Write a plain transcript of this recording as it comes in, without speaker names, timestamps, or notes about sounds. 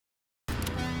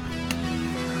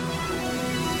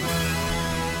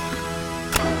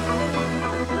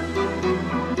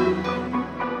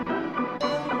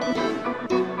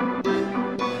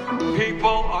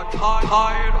are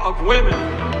tired of women.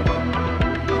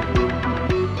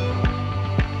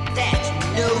 That's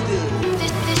no good.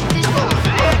 This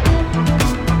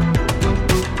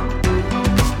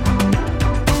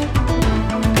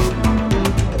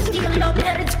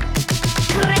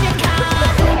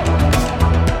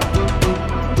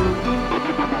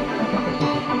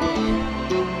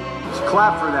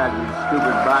Clap for that, you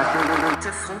stupid bastard. It's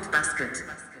a front basket.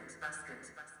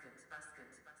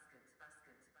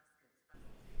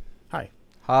 Hi.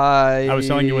 Hi. I was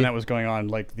telling you when that was going on,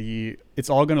 like it's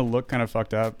all going to look kind of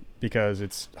fucked up because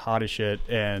it's hot as shit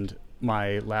and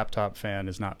my laptop fan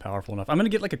is not powerful enough. I'm going to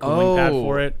get like a cooling pad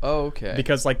for it. Oh, okay.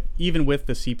 Because like even with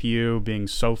the CPU being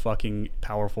so fucking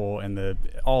powerful and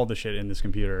all the shit in this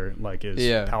computer like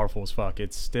is powerful as fuck,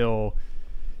 it's still,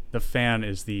 the fan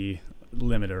is the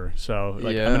limiter. So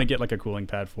like I'm going to get like a cooling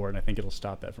pad for it and I think it'll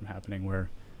stop that from happening where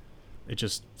it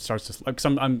just starts to, like,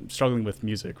 I'm struggling with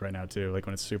music right now too, like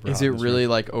when it's super hot. Is it really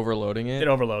like overloading it? It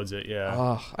overloads it, yeah.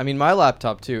 Oh, I mean, my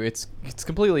laptop too, it's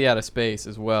completely out of space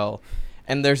as well.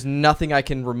 And there's nothing I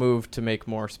can remove to make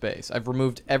more space. I've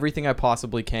removed everything I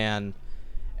possibly can,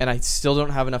 and I still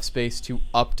don't have enough space to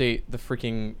update the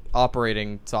freaking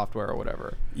operating software or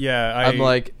whatever. Yeah, I'm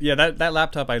like... Yeah, that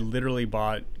laptop I literally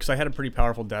bought, because I had a pretty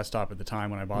powerful desktop at the time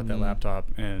when I bought that laptop,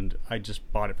 and I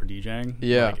just bought it for DJing.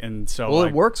 Yeah. And so... Well,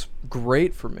 it works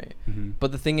great for me.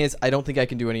 But the thing is, I don't think I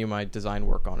can do any of my design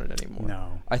work on it anymore.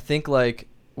 No. I think, like...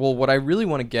 Well, what I really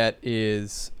want to get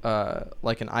is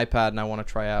like an iPad, and I want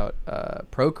to try out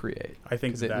Procreate. I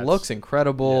think because it looks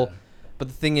incredible. Yeah. But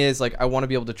the thing is, like, I want to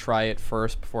be able to try it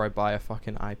first before I buy a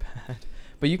fucking iPad.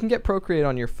 But you can get Procreate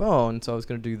on your phone, so I was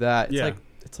gonna do that.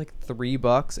 It's like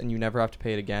 $3, and you never have to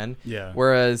pay it again. Yeah.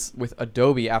 Whereas with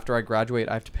Adobe, after I graduate,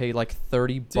 I have to pay like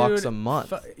 $30 a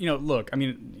month. Look, I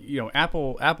mean,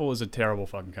 Apple is a terrible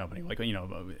fucking company. Like,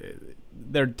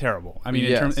 they're terrible. I mean,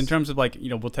 in terms of like,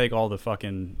 we'll take all the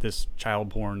fucking this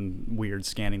child porn weird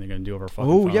scanning they're gonna do over fucking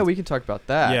phones. Yeah, we can talk about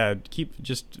that. Yeah,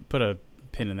 just put a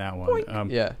pin in that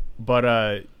one. Yeah.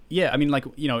 But yeah, I mean, like,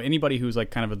 anybody who's like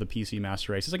kind of the PC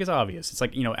master race, it's like, it's obvious. It's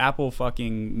like, Apple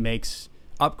fucking makes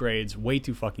upgrades way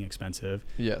too fucking expensive.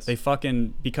 Yes. They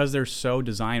fucking, because they're so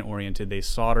design oriented, they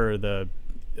solder the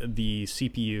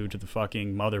CPU to the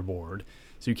fucking motherboard,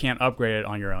 so you can't upgrade it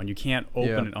on your own. You can't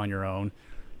open it on your own.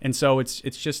 And so it's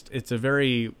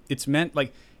meant,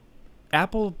 like,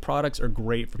 Apple products are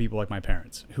great for people like my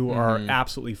parents who are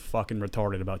absolutely fucking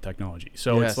retarded about technology.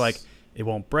 So it's like, it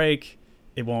won't break.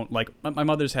 It won't, like, my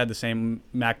mother's had the same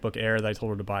MacBook Air that I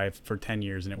told her to buy for 10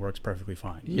 years and it works perfectly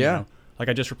fine. Yeah. Like,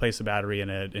 I just replaced the battery in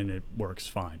it and it works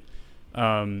fine.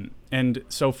 And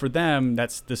so for them,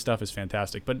 this stuff is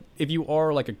fantastic. But if you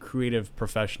are like a creative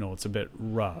professional, it's a bit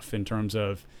rough in terms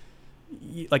of,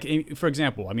 like, for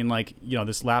example, I mean, like,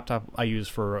 this laptop I use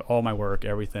for all my work,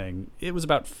 everything, it was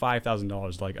about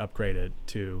 $5,000 to like upgrade it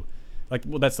to, like,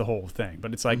 well, that's the whole thing.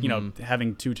 But it's like,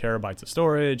 having 2 terabytes of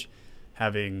storage,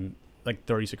 having like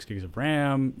 36 gigs of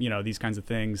RAM, these kinds of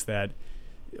things that,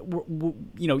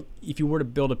 if you were to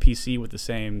build a PC with the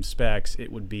same specs,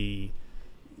 it would be,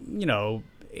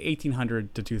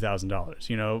 $1,800 to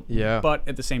 $2,000, Yeah. But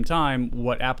at the same time,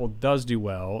 what Apple does do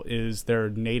well is their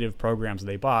native programs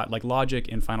they bought, like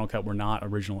Logic and Final Cut were not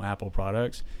original Apple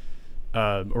products,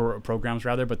 or programs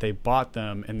rather, but they bought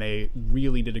them and they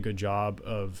really did a good job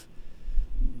of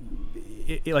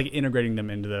like integrating them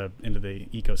into the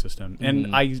ecosystem.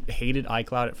 And I hated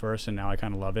iCloud at first, and now I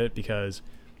kind of love it because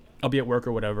I'll be at work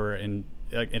or whatever, and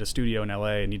like at a studio in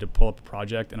LA, and need to pull up a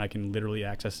project, and I can literally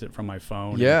access it from my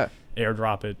phone. Yeah. And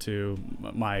airdrop it to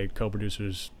my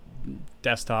co-producer's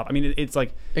desktop. I mean, it's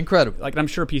like incredible. Like, I'm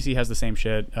sure PC has the same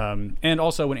shit. And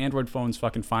also when Android phones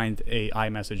fucking find a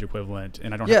iMessage equivalent,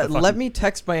 and I don't. have to let me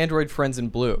text my Android friends in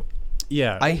blue.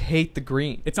 Yeah, I hate the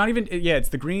green. It's not even. Yeah, it's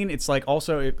the green. It's like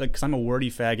also like, because I'm a wordy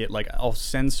faggot. Like, I'll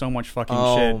send so much fucking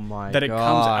shit that it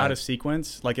comes out of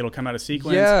sequence. Like, it'll come out of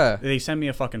sequence. Yeah. They send me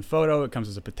a fucking photo. It comes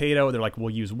as a potato. They're like, we'll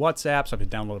use WhatsApp, so I have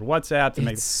to download WhatsApp.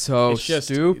 It's just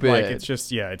stupid. Like, it's just,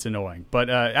 yeah, it's annoying. But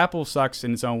Apple sucks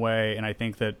in its own way, and I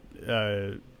think that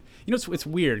it's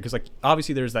weird because, like,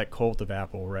 obviously there's that cult of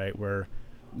Apple, right, where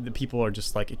the people are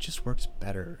just like, it just works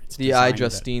better. It's the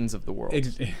iJustines of the world,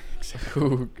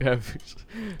 who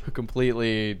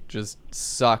completely just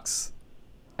sucks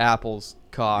Apple's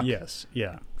cock. Yes,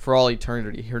 yeah. For all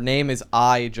eternity. Her name is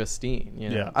iJustine.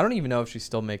 Yeah. I don't even know if she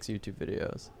still makes YouTube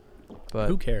videos. But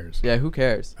who cares? Yeah, who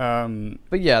cares?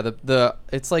 But yeah, the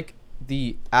it's like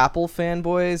the Apple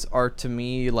fanboys are to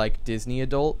me like Disney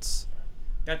adults.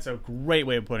 That's a great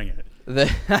way of putting it.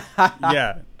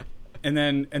 Yeah. Yeah.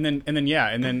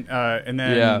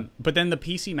 But then the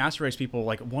PC Master Race people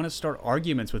like want to start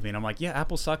arguments with me, and I'm like, yeah,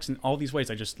 Apple sucks in all these ways.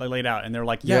 I laid out, and they're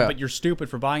like, yeah, but you're stupid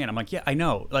for buying it. I'm like, yeah, I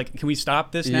know. Like, can we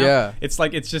stop this now? Yeah. It's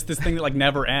like it's just this thing that like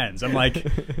never ends. I'm like,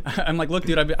 look,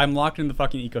 dude, I'm locked in the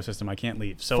fucking ecosystem. I can't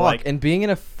leave. So like, and being in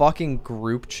a fucking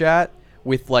group chat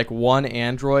with like one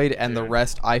Android and the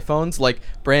rest iPhones, like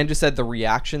Brand just said, the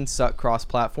reactions suck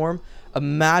cross-platform.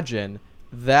 Imagine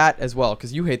that as well,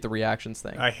 because you hate the reactions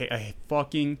thing. I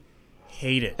fucking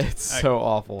hate it. It's so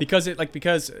awful. Because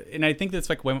and I think that's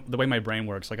like the way my brain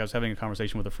works. Like I was having a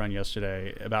conversation with a friend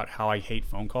yesterday about how I hate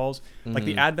phone calls. Like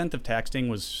the advent of texting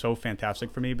was so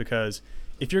fantastic for me, because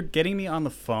if you're getting me on the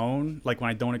phone, like when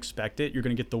I don't expect it, you're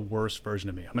going to get the worst version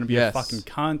of me. I'm going to be a fucking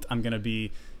cunt. I'm going to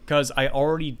be, because I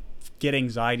already get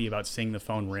anxiety about seeing the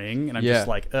phone ring, and I'm just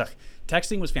like, ugh.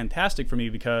 Texting was fantastic for me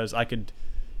because I could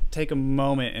take a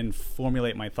moment and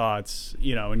formulate my thoughts,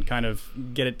 and kind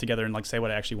of get it together and like say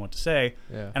what I actually want to say.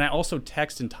 Yeah. And I also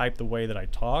text and type the way that I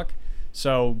talk,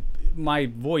 so my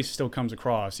voice still comes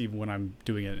across even when I'm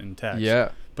doing it in text.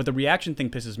 Yeah. But the reaction thing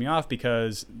pisses me off,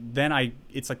 because then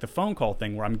it's like the phone call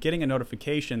thing where I'm getting a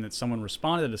notification that someone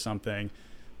responded to something,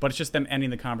 but it's just them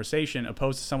ending the conversation,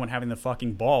 opposed to someone having the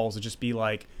fucking balls to just be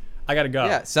like, I gotta go.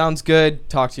 Yeah, sounds good.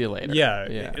 Talk to you later.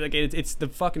 Yeah. Like it's the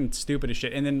fucking stupidest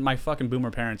shit. And then my fucking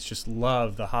boomer parents just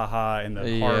love the haha and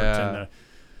the heart and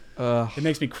the. It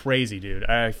makes me crazy, dude.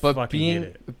 I fucking hate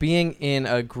it. Being in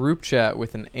a group chat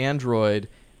with an Android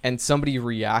and somebody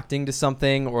reacting to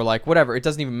something or like whatever, it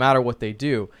doesn't even matter what they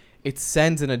do. It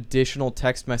sends an additional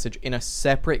text message in a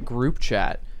separate group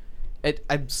chat.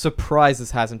 I'm surprised this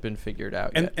hasn't been figured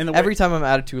out yet. And every time I'm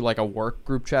added to like a work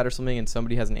group chat or something and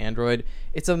somebody has an Android,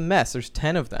 it's a mess. There's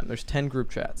 10 of them. There's 10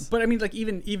 group chats. But I mean, like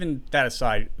even that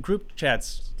aside, group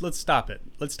chats. Let's stop it.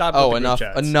 Let's stop. Oh, with the enough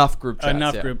group chats. enough group chats.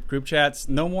 Enough yeah. group chats.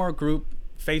 No more group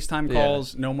FaceTime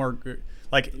calls. No more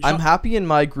like. I'm happy in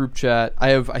my group chat. I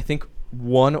have, I think,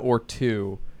 one or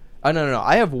two. No.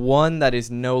 I have one that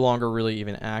is no longer really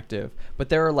even active, but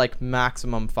there are like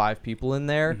maximum 5 people in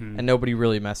there, and nobody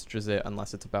really messages it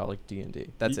unless it's about like D&D.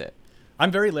 That's it.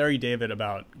 I'm very Larry David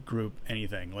about group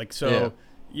anything. Like, so,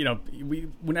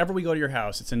 whenever we go to your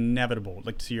house, it's inevitable,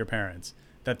 like to see your parents,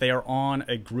 that they are on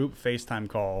a group FaceTime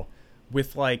call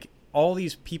with like all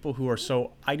these people who are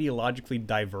so ideologically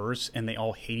diverse, and they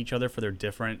all hate each other for their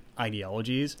different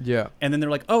ideologies. Yeah. And then they're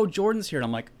like, "Oh, Jordan's here." And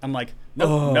I'm like,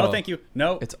 no, thank you.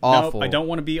 No, it's awful. No, I don't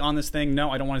want to be on this thing. No,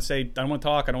 I don't want to say. I don't want to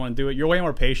talk. I don't want to do it. You're way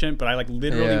more patient, but I like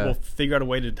literally will figure out a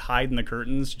way to hide in the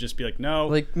curtains. Just be like, no.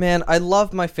 Like, man, I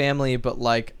love my family, but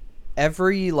like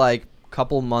every like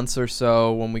couple months or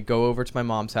so when we go over to my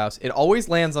mom's house, it always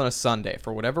lands on a Sunday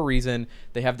for whatever reason.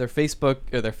 They have their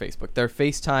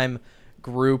FaceTime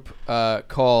group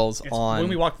calls on when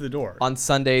we walk through the door on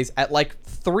Sundays at like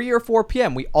 3 or 4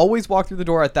 p.m. We always walk through the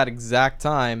door at that exact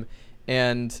time,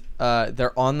 and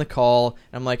they're on the call,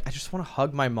 and I'm like, I just want to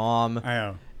hug my mom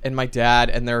and my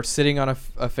dad, and they're sitting on a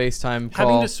FaceTime call,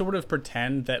 having to sort of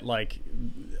pretend that like,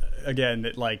 again,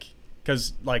 that like,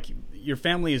 because like your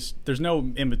family is, there's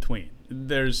no in between.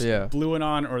 There's Blue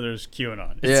Anon or there's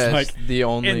QAnon. It's like the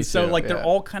only and so two, like they're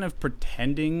all kind of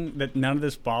pretending that none of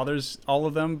this bothers all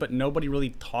of them, but nobody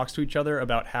really talks to each other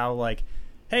about how like,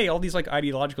 hey, all these like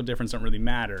ideological differences don't really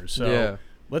matter. So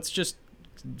let's just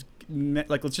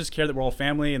care that we're all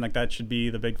family, and like that should be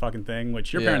the big fucking thing,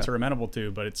 which your parents are amenable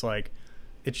to, but it's like,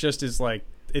 it just is like,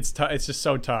 it's just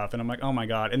so tough. And I'm like, oh my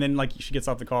God. And then like she gets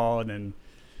off the call, and then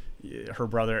her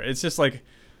brother, it's just like,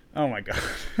 oh my God.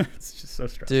 It's just so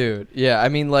stressful. Dude, yeah, I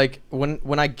mean, like,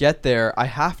 when I get there, I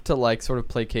have to, like, sort of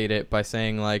placate it by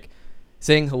saying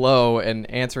hello and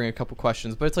answering a couple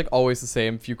questions, but it's, like, always the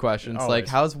same few questions. Always. Like,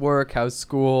 how's work? How's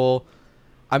school?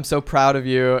 I'm so proud of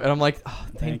you. And I'm like, oh,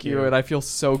 thank you. And I feel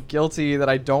so guilty that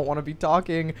I don't want to be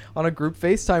talking on a group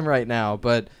FaceTime right now.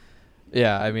 But,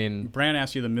 yeah, I mean... Bran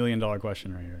asked you the $1 million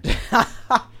question right here.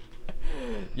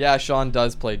 Yeah, Sean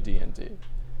does play D&D.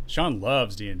 Sean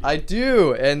loves D&D. I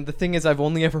do, and the thing is, I've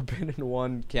only ever been in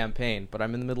one campaign, but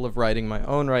I'm in the middle of writing my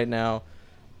own right now.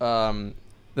 The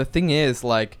thing is,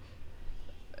 like,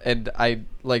 and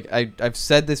I've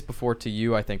said this before to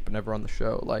you, I think, but never on the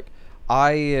show. Like,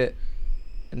 I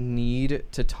need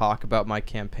to talk about my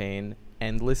campaign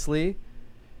endlessly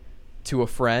to a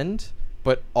friend,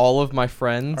 but all of my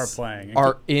friends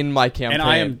are in my campaign, and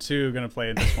I am too going to play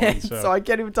in this one. So I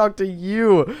can't even talk to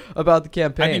you about the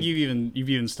campaign. I think you've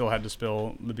even still had to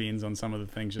spill the beans on some of the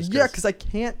things. Because I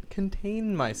can't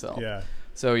contain myself. Yeah.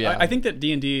 So yeah, I think that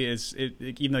D&D is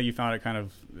even though you found it kind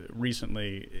of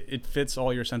recently, it fits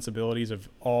all your sensibilities of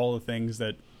all the things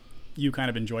that you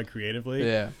kind of enjoy creatively.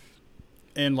 Yeah.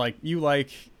 And like you like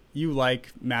you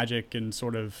like magic and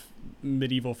sort of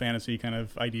medieval fantasy kind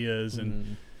of ideas,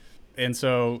 and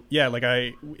so yeah, like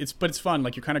it's fun.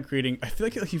 Like you're kind of creating. I feel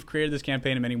like you've created this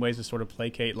campaign in many ways to sort of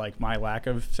placate like my lack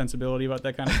of sensibility about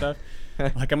that kind of stuff.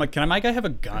 Like I'm like, can my guy have a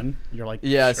gun? You're like,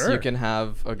 yes, sure. You can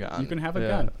have a gun. You can have a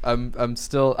gun. I'm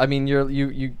still. I mean,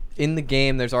 you in the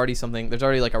game. There's already something. There's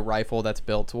already like a rifle that's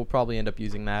built. So we'll probably end up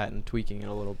using that and tweaking it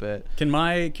a little bit. Can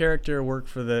my character work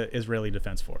for the Israeli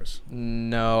Defense Force?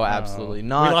 No, absolutely We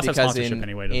not. lost that Because sponsorship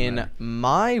anyway, doesn't in matter.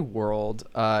 my world,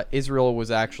 Israel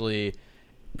was actually.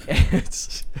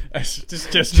 It's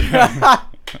just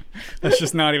let's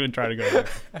just not even try to go there.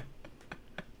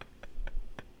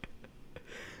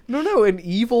 No, an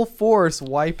evil force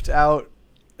wiped out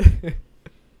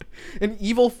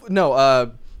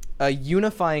a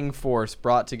unifying force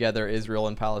brought together Israel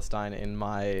and Palestine in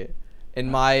my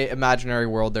imaginary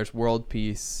world. There's world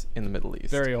peace in the Middle East.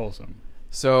 Very wholesome.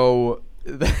 So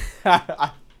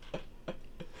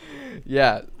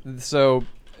yeah, so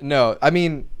no, I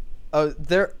mean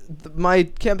my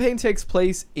campaign takes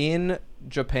place in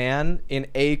Japan, in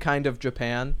a kind of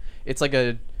Japan. It's like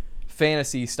a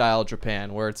fantasy style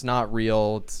Japan where it's not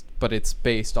real, but it's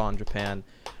based on Japan.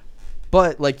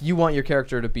 But like you want your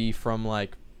character to be from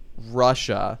like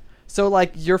Russia. So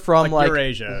like you're from like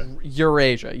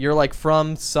Eurasia. You're like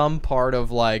from some part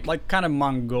of like kind of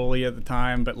Mongolia at the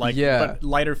time, but like Yeah. but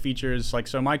lighter features. Like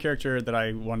so my character that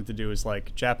I wanted to do is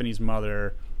like Japanese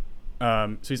mother.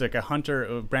 So he's like a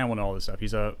hunter. Brand will know all this stuff.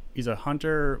 He's a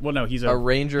hunter. Well, no, he's a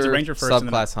ranger. He's a ranger first, and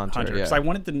then subclass hunter. Yeah. Because I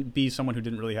wanted to be someone who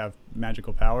didn't really have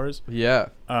magical powers. Yeah.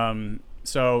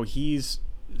 So Sean's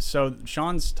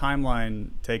timeline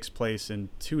takes place in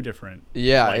two different.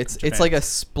 Yeah, like, it's like a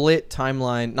split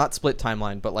timeline, not split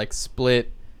timeline, but like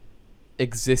split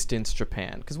existence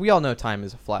Japan, because we all know time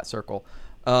is a flat circle.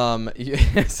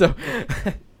 So.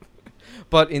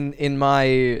 But in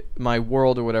my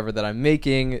world or whatever that I'm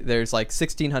making, there's like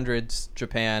 1600s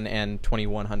Japan and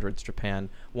 2100s Japan.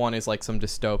 One is like some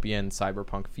dystopian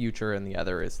cyberpunk future, and the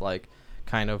other is like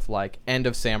kind of like end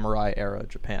of samurai era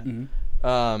Japan.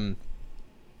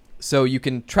 So you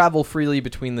can travel freely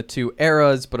between the two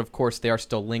eras, but of course they are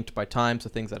still linked by time, so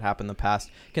things that happen in the past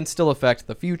can still affect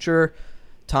the future.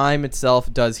 Time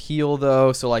itself does heal,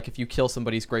 though, so like if you kill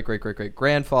somebody's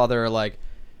great-great-great-great-grandfather, like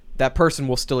that person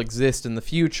will still exist in the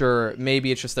future. Maybe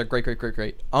it's just their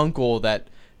great-great-great-great-uncle that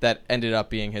ended up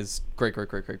being his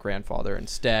great-great-great-great-grandfather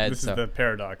instead. This is the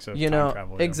paradox of time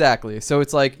travel. Yeah. Exactly. So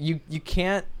it's like you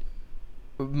can't.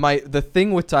 The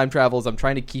thing with time travel is I'm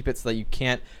trying to keep it so that you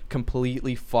can't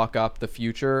completely fuck up the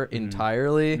future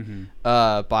entirely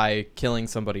by killing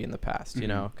somebody in the past, you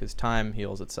know, because time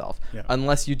heals itself. Yeah.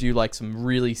 Unless you do like some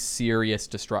really serious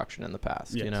destruction in the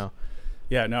past, you know.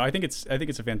 Yeah, no, I think it's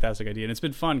a fantastic idea, and it's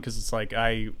been fun because it's like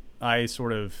I do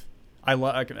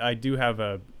have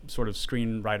a sort of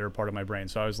screenwriter part of my brain,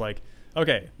 so I was like,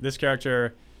 okay, this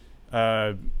character,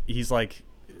 he's like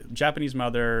Japanese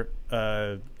mother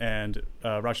and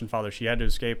Russian father. She had to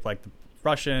escape like the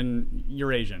Russian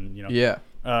Eurasian, you know. Yeah.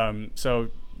 So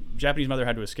Japanese mother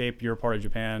had to escape. You're part of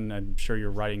Japan. I'm sure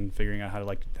you're figuring out how to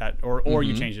like that, or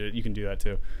you changed it. You can do that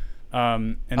too.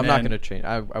 And I'm not going to change.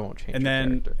 I won't change.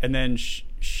 And then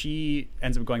she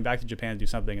ends up going back to Japan to do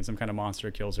something, and some kind of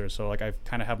monster kills her. So like I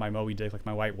kind of have my Moby Dick, like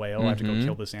my white whale. I have to go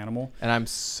kill this animal. And I'm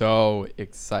so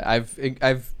excited.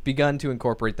 I've begun to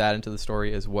incorporate that into the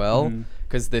story as well,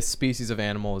 because this species of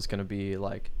animal is going to be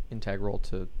like integral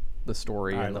to the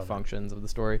story and the functions of the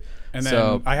story. And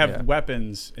then I have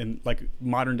weapons in like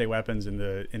modern day weapons in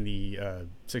the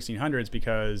 1600s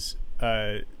because.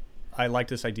 I like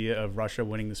this idea of Russia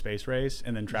winning the space race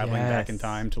and then traveling back in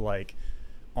time to like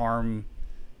arm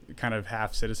kind of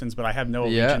half citizens, but I have no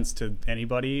allegiance to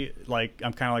anybody. Like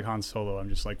I'm kind of like Han Solo. I'm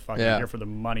just like fucking here for the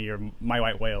money, or my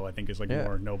white whale I think is like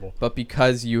more noble. But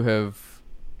because you have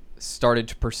started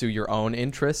to pursue your own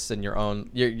interests and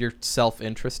you're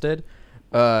self-interested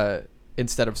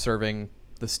instead of serving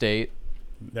the state,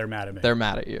 they're mad at me. They're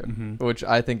mad at you, which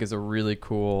I think is a really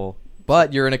cool.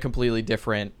 But you're in a completely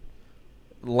different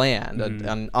land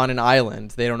on an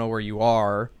island. They don't know where you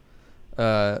are,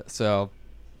 so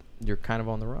you're kind of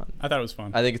on the run. I thought it was fun.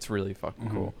 I think it's really fucking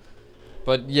cool.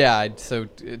 But yeah, so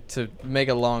to make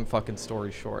a long fucking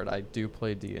story short, I do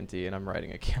play D&D and I'm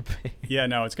writing a campaign. Yeah,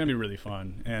 no, it's gonna be really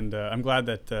fun, and I'm glad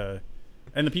that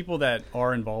and the people that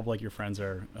are involved, like your friends,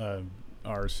 are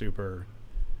super.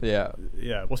 Yeah.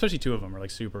 Well, especially two of them are like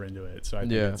super into it. So I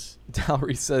think it's.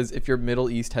 Dowry says, if your Middle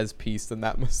East has peace, then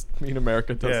that must mean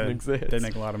America doesn't exist. They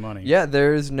make a lot of money. Yeah,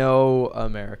 there's no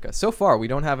America. So far, we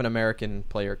don't have an American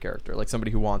player character, like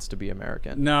somebody who wants to be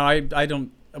American. No, I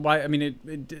don't. Why? I mean,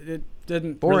 it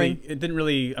didn't Boring. really. It didn't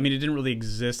really. I mean, it didn't really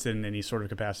exist in any sort of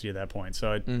capacity at that point.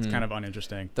 So it's Mm-hmm. kind of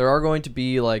uninteresting. There are going to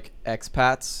be like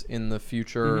expats in the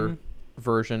future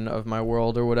version of my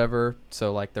world or whatever.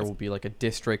 So like there will be like a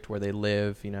district where they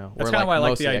live, you know, That's where kinda like why I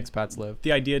like mostly the expats live.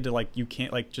 The idea to like you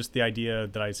can't like just the idea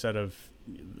that I said of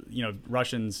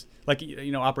Russians like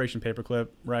Operation Paperclip,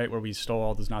 right, where we stole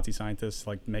all those Nazi scientists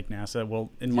like make NASA. Well,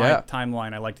 in my Yeah.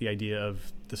 timeline, I like the idea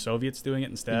of the Soviets doing it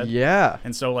instead. Yeah.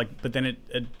 And so like, but then it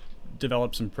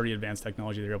developed some pretty advanced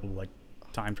technology. They're able to like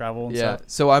time travel and Yeah. stuff.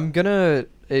 So I'm gonna.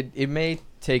 It may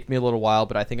take me a little while,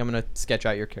 but I think I'm gonna sketch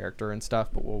out your character and stuff.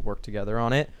 But we'll work together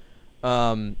on it.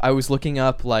 I was looking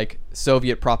up like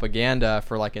Soviet propaganda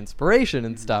for like inspiration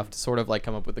and stuff to sort of like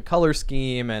come up with the color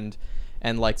scheme and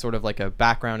like sort of like a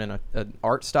background and an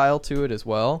art style to it as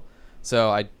well. So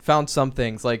I found some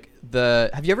things like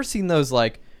have you ever seen those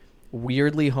like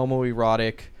weirdly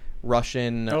homoerotic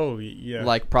Russian Oh yeah.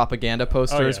 like propaganda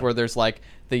posters yeah. where there's like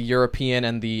the European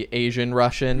and the Asian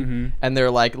Russian Mm-hmm. and they're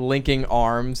like linking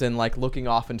arms and like looking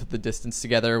off into the distance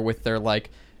together with their like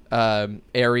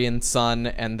Aryan son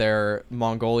and their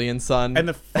Mongolian son. And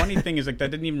the funny thing is, like, that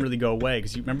didn't even really go away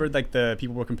because you remember, like, the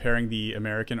people were comparing the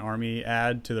American Army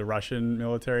ad to the Russian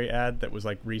military ad that was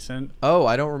like recent. Oh,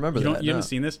 I don't remember You that. don't, you no. haven't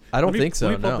seen this? I don't Let me- think so,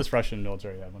 Let me pull no. up this Russian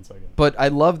military ad 1 second. But I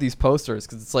love these posters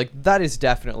because it's like that is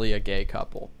definitely a gay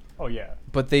couple, Oh yeah.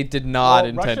 but they did not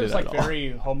Well, intend Russia's it like at all.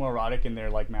 very homoerotic in their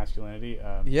like masculinity.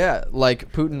 Yeah,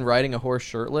 like Putin riding a horse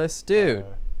shirtless, dude.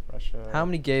 Russia. How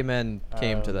many gay men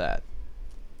came to um, that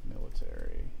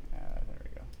military ad? There we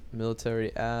go.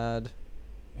 military ad?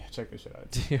 Yeah, check this shit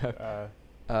out.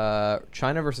 Yeah.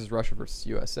 China versus Russia versus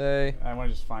USA. I want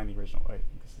to just find the original. Wait,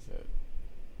 this is it.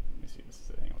 Let me see. This is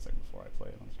it. Hang on 1 second before I play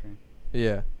it on the screen.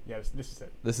 Yeah, Yeah, this is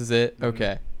it. this is it. Mhm.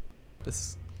 Okay,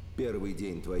 this. Первый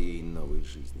день твоей новой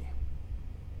жизни.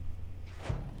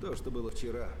 То, что было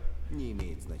вчера, не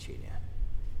имеет значения.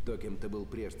 То, кем ты был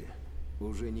прежде,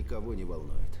 уже никого не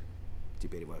волнует.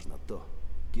 Теперь важно то,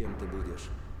 кем ты будешь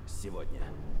сегодня.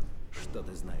 Что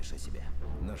ты знаешь о себе?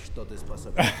 На что ты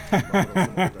способен? Вопросы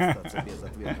могут остаться без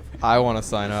ответов. I want to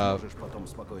sign up. Сможешь потом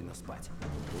спокойно спать.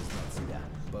 Узнать себя.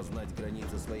 Познать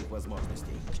границы своих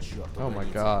возможностей. К черту Oh my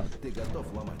границы. God. Ты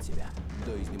готов ломать себя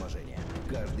до изнеможения.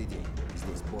 Каждый день.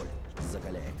 Здесь боль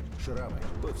закаляет. Шрамы,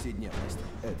 повседневность.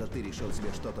 Это ты решил себе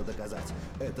что-то доказать.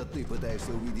 Это ты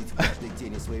пытаешься увидеть в каждой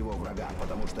тени своего врага,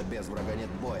 потому что без врага нет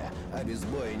боя, а без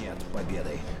боя нет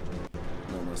победы.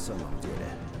 Но на самом деле,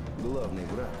 главный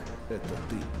враг — это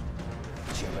ты.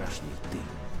 Вчерашний ты.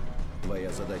 Твоя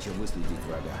задача выследить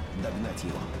врага, догнать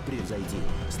его, превзойти,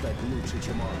 стать лучше,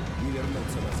 чем он, и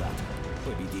вернуться назад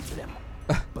победителем.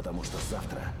 Потому что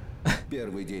завтра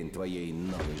первый день твоей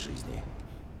новой жизни.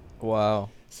 Wow.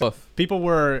 So, People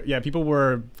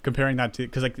were comparing that to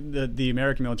because like the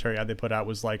American military ad they put out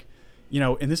was like, in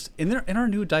our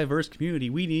new diverse community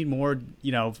we need more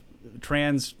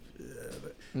trans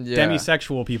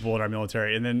demisexual people in our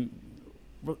military, and then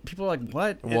people are like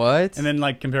what and then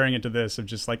like comparing it to this of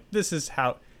just like this is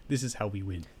how we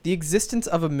win. The existence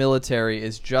of a military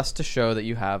is just to show that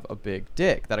you have a big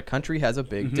dick, that a country has a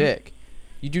big dick.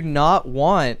 You do not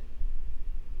want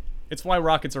It's why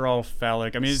rockets are all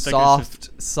phallic. I mean, it's like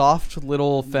soft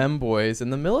little femboys in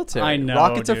the military. I know,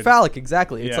 Rockets are dude. phallic,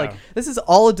 exactly. It's Yeah. like this is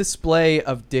all a display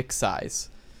of dick size.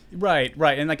 right,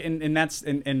 and like and that's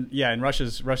and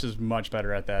Russia's much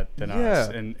better at that than us,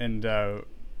 and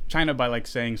China, by like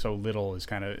saying so little, is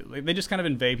kind of like, they just kind of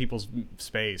invade people's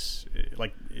space,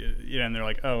 like and they're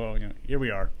like, oh, well, here we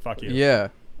are, fuck you. Yeah.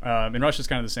 And Russia's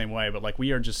kind of the same way, but like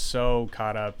we are just so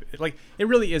caught up. Like it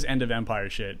really is end of empire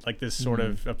shit. Like this sort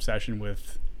of obsession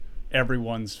with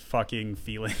everyone's fucking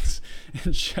feelings.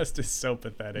 It just is so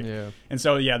pathetic. Yeah. And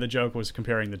so the joke was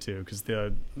comparing the two because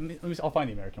I'll find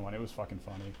the American one. It was fucking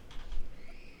funny.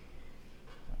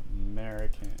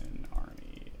 American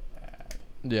Army ad.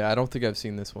 Yeah, I don't think I've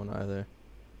seen this one either.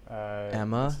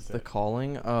 Emma, this is The it.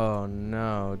 Calling? Oh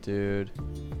no, dude.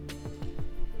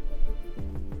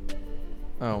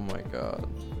 Oh my god.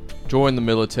 Join the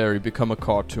military, become a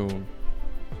cartoon.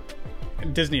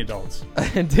 Disney adults.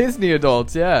 Disney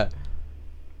adults, yeah.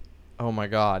 Oh my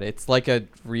god, it's like a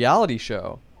reality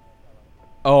show.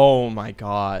 Oh my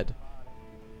god.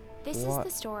 This What?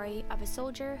 is the story of a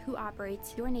soldier who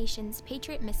operates your nation's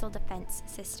Patriot missile defense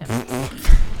system.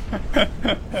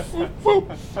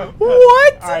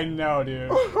 What? I know,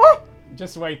 dude.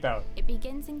 Just wait though. It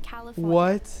begins in California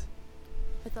What?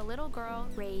 with a little girl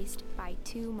raised by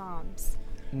two moms.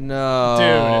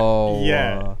 No. Dude,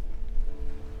 yeah.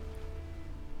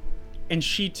 And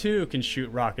she too can shoot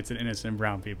rockets at innocent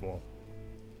brown people.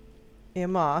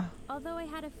 Emma. Although I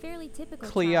had a fairly typical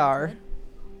Clear. childhood,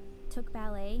 took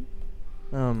ballet,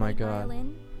 Oh my played god.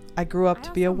 violin. I grew up I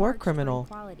to be a also war marched for criminal.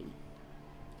 equality.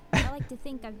 I like to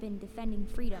think I've been defending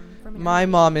freedom from an My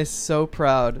early mom age. is so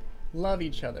proud. Love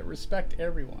each other. Respect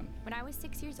everyone. When I was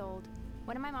 6 years old,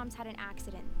 one of my moms had an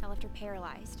accident that left her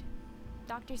paralyzed.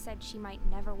 Doctors said she might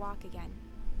never walk again.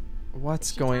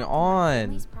 What's She going tapped into my on?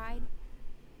 family's pride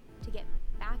to get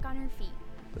back on her feet.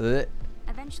 Ugh.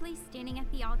 Eventually, standing at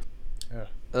the altar Ugh.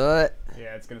 Ugh.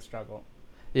 Yeah, it's gonna struggle.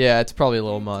 Yeah, it's probably a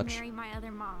little to much. marry my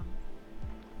other mom.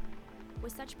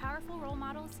 With such powerful role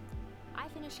models, I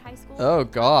finished high school. Oh, in top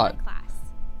of God. my class,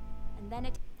 and then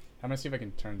it. I'm gonna see if I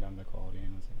can turn down the quality.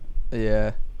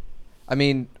 Yeah. I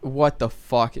mean, what the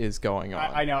fuck is going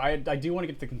on? I know. I do want to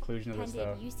get to the conclusion of this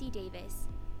though. attended UC Davis,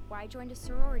 where I joined a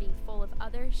sorority full of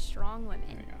other strong women.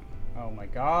 Hang on. Oh my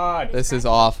god. As This is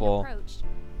graduation awful. approached,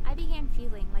 I began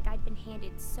feeling like I'd been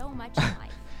handed so much in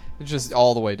life. It's just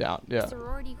all the way down. The Yeah.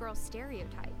 sorority girl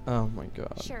stereotype. Oh my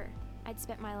god. Sure, I'd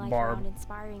spent my life Barb. around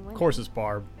inspiring women. Of course, it's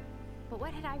Barb. But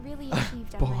what had I really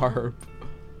achieved on my own? Barb.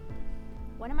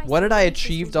 One of my What did I sorority sisters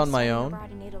achieved was on my studying own?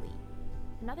 abroad in Italy.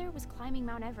 Another was climbing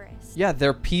Mount Everest. Yeah,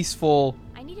 they're peaceful.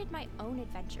 I needed my own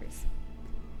adventures,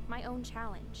 my own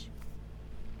challenge.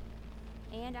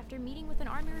 And after meeting with an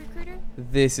army recruiter,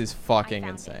 This is fucking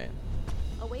found it. insane.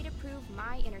 a way to prove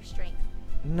my inner strength.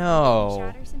 No.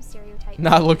 Shatter some stereotypes.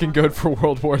 Not looking good for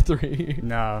World War III.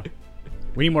 No.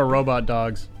 We need more robot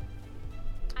dogs.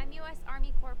 I'm U.S.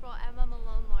 Army Corporal Emma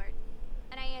Malone Lord,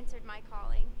 and I answered my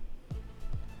calling.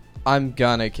 I'm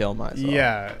gonna kill myself.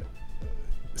 Yeah.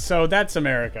 So that's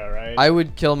America, right? I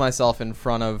would kill myself in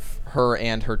front of her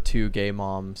and her two gay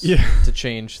moms. Yeah. To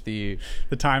change the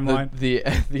timeline.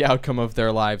 the outcome of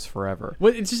their lives forever.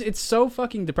 Well, it's so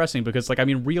fucking depressing because, like, I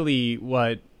mean, really,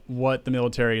 what the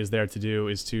military is there to do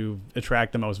is to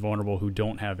attract the most vulnerable who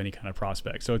don't have any kind of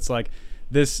prospect. So it's like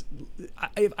this.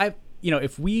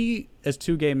 If we as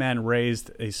two gay men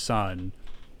raised a son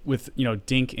with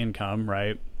dink income,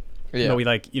 right? Yeah.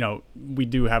 We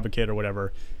do have a kid or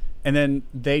whatever. And then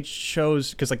they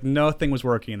chose, because like nothing was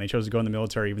working, and they chose to go in the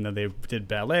military even though they did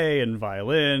ballet and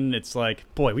violin. It's like,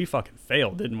 boy, we fucking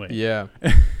failed, didn't we? Yeah.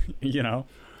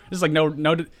 It's like no,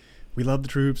 we love the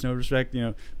troops, no respect,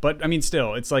 But I mean,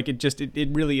 still, it's like it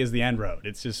really is the end road.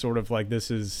 It's just sort of like, this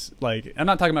is like, I'm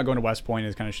not talking about going to West Point and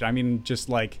this kind of shit. I mean, just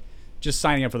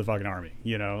signing up for the fucking army,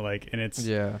 and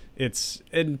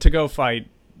and to go fight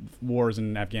wars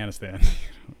in Afghanistan,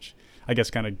 which I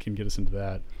guess kind of can get us into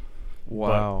that.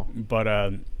 Wow. But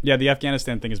the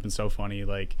Afghanistan thing has been so funny.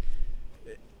 Like,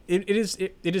 it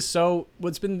is so.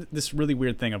 What's been this really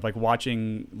weird thing of like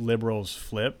watching liberals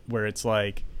flip, where it's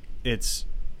like, it's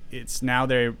now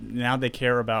they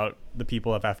care about the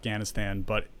people of Afghanistan,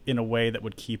 but in a way that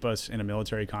would keep us in a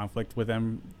military conflict with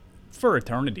them for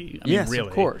eternity. I mean, really.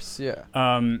 Of course. Yeah.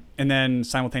 And then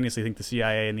simultaneously think the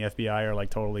CIA and the FBI are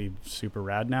like totally super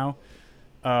rad now.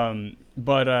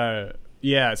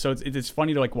 Yeah, so it's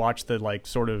funny to like watch the like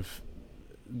sort of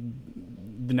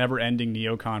the never-ending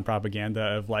neocon propaganda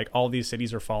of like all these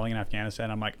cities are falling in Afghanistan.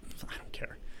 I'm like,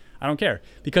 I don't care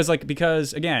because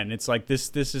again, it's like this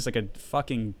is like a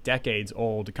fucking decades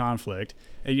old conflict,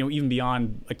 and, even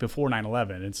beyond like before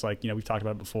 9/11. It's like, we've talked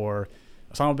about it before.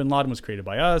 Osama bin Laden was created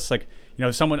by us. Like,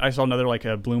 I saw another like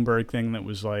a Bloomberg thing that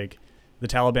was like the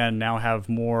Taliban now have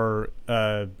more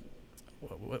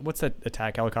what's that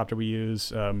attack helicopter we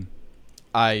use?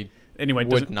 Anyway,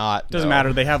 doesn't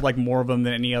matter. They have like more of them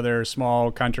than any other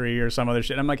small country or some other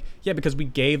shit. I'm like, yeah, because we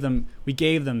gave them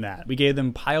that. We gave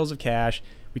them piles of cash.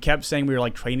 We kept saying we were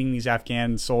like training these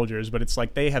Afghan soldiers, but it's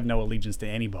like they have no allegiance to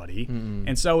anybody. Mm-hmm.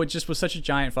 And so it just was such a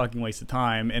giant fucking waste of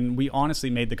time. And we honestly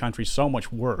made the country so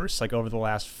much worse, like over the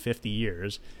last 50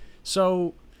 years.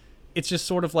 So it's just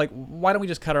sort of like, why don't we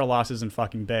just cut our losses and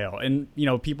fucking bail? And,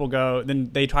 people go, then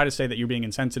they try to say that you're being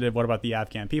insensitive. What about the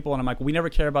Afghan people? And I'm like, we never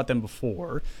cared about them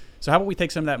before. So how about we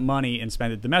take some of that money and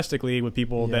spend it domestically with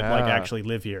people that like actually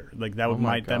live here? Like that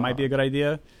that might be a good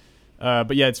idea.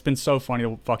 But yeah, it's been so funny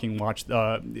to fucking watch.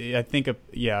 I think,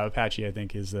 Apache, I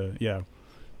think is the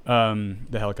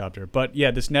helicopter. But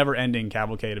yeah, this never-ending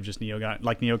cavalcade of just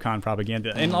neocon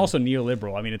propaganda and also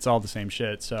neoliberal. I mean, it's all the same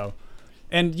shit. So.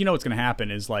 And what's going to happen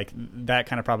is like that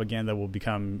kind of propaganda will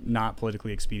become not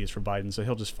politically expeditious for Biden, so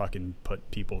he'll just fucking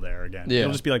put people there again. Yeah.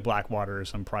 It'll just be like Blackwater or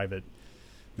some private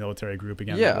military group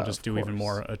again. Yeah, They'll just do even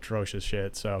more atrocious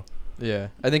shit. So yeah,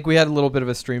 I think we had a little bit of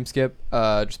a stream skip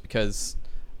just because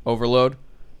overload.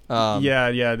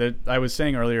 I was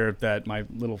saying earlier that my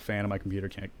little fan of my computer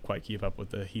can't quite keep up with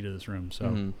the heat of this room.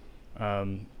 So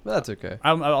but that's okay.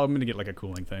 I'm going to get like a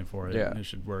cooling thing for it. Yeah. It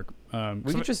should work.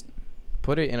 We could just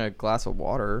put it in a glass of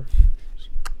water.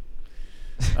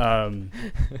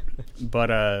 But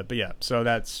yeah, so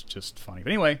that's just funny.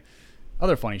 But anyway,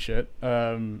 other funny shit.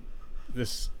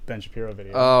 This Ben Shapiro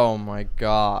video. Oh my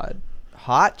god.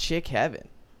 Hot chick heaven.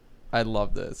 I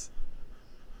love this.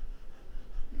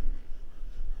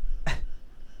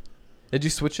 Did you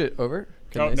switch it over?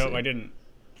 Can Oh they no, see? I didn't.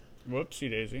 Whoopsie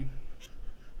daisy.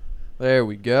 There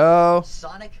we go.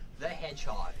 Sonic the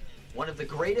Hedgehog, one of the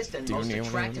greatest and most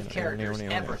attractive characters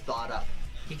ever thought up.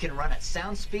 He can run at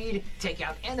sound speed, take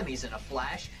out enemies in a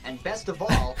flash, and best of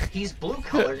all, he's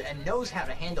blue-colored and knows how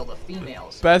to handle the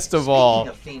females. Best of all.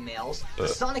 Speaking of females, the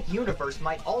Sonic universe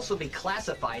might also be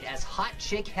classified as hot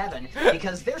chick heaven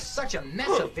because there's such a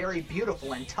mess of very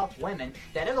beautiful and tough women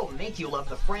that it'll make you love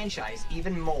the franchise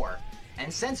even more.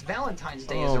 And since Valentine's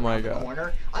Day is Oh my around the God.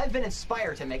 corner, I've been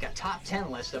inspired to make a top 10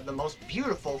 list of the most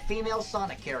beautiful female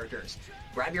Sonic characters.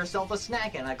 Grab yourself a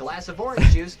snack and a glass of orange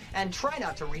juice, and try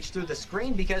not to reach through the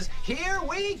screen because here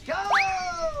we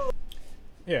go!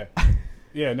 Yeah.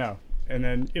 Yeah, no. And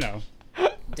then, you know.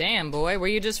 Damn, boy, were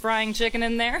you just frying chicken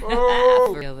in there?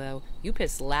 For real, though, you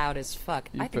piss loud as fuck.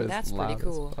 I think that's pretty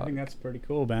cool. I think that's pretty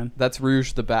cool, Ben. That's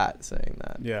Rouge the Bat saying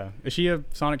that. Yeah. Is she a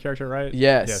Sonic character, right?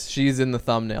 Yes, she's in the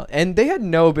thumbnail. And they had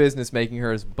no business making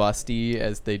her as busty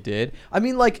as they did. I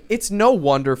mean, like, it's no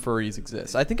wonder furries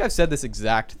exist. I think I've said this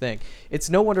exact thing. It's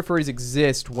no wonder furries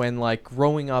exist when, like,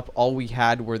 growing up, all we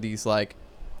had were these, like,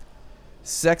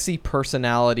 sexy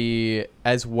personality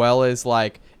as well as,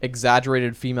 like,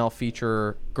 exaggerated female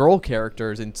feature girl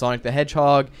characters in Sonic the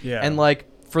Hedgehog. Yeah. And, like,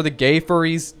 for the gay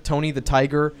furries, Tony the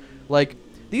Tiger. Like,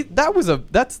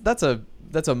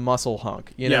 that's a muscle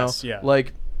hunk, you know? Yes, yeah.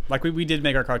 Like we did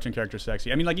make our cartoon characters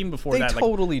sexy. I mean, like even before They that,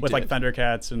 totally like, with like did.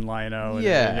 Thundercats and Lion-O. And,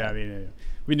 Yeah. I mean,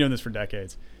 we've been doing this for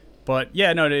decades. But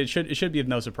yeah, no, it should be of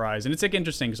no surprise, and it's like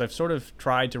interesting because I've sort of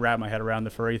tried to wrap my head around the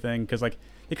furry thing because like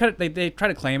they try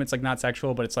to claim it's like not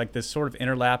sexual, but it's like this sort of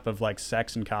interlap of like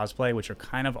sex and cosplay, which are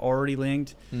kind of already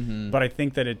linked. Mm-hmm. But I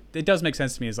think that it does make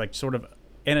sense to me as like sort of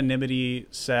anonymity,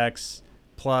 sex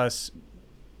plus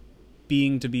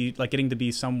getting to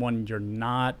be someone you're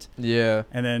not. Yeah.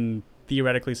 And then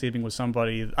theoretically sleeping with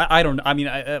somebody. I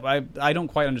don't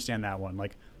quite understand that one.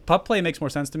 Like pup play makes more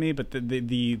sense to me, but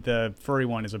the furry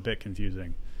one is a bit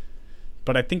confusing.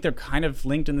 But I think they're kind of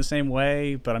linked in the same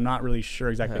way, but I'm not really sure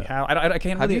exactly how. I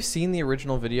can't Have really. you seen the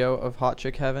original video of Hot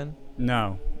Chick Heaven?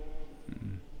 No.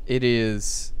 It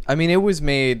is. I mean, it was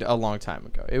made a long time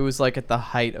ago. It was like at the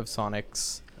height of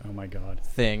Sonic's Oh my god.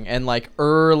 thing and like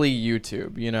early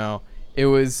YouTube, you know. It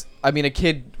was, I mean, a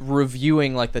kid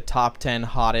reviewing like the top 10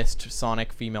 hottest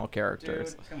Sonic female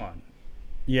characters. Dude, come on.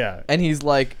 Yeah. And he's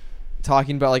like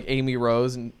talking about like Amy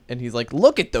Rose and he's like,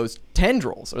 look at those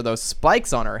tendrils or those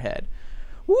spikes on her head.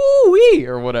 Woo-wee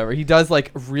or whatever. He does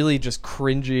like really just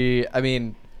cringy, I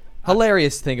mean,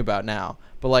 hilarious thing about now.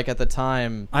 But like at the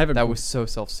time, that was so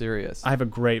self-serious. I have a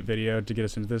great video to get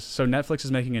us into this. So Netflix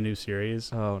is making a new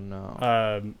series. Oh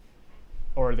no.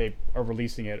 Or they are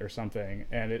releasing it or something,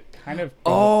 and it kind of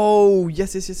Oh,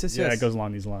 yes. yeah, it goes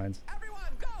along these lines.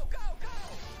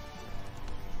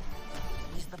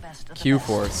 He's the best of the Q best.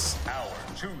 Force. Our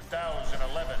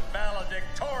 2011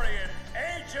 valedictorian,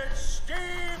 Agent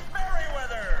Steve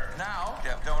Merriweather. Now,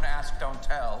 Don't Ask, Don't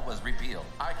Tell was repealed.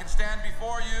 I can stand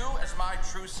before you as my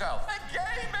true self. A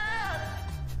gay man!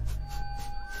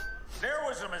 There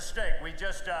was a mistake. We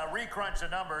just recrunched the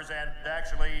numbers, and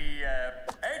actually,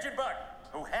 Agent Buck,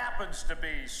 who happens to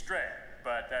be straight,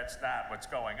 but that's not what's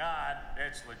going on.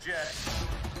 It's legit.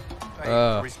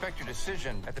 I respect your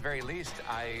decision. At the very least,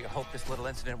 I hope this little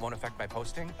incident won't affect my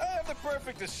posting. I have the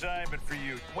perfect assignment for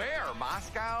you. Where?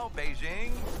 Moscow?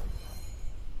 Beijing?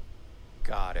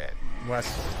 Got it.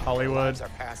 West The Hollywood. lives are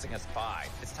passing us by.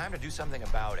 It's time to do something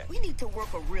about it. We need to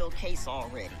work a real case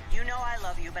already. You know I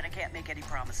love you, but I can't make any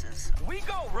promises. We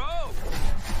go rogue!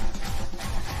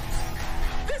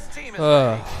 This team is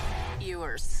ready. You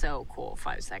were so cool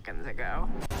 5 seconds ago.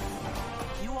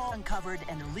 You all uncovered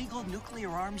an illegal nuclear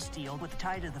arms deal with the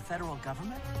tie to the federal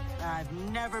government? I've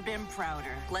never been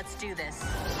prouder. Let's do this.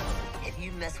 If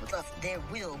you mess with us, there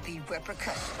will be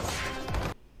repercussions.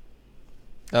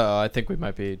 I think we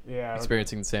might be Yeah,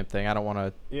 experiencing the same thing. I don't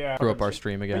want to screw up our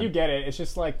stream But again. you get it. It's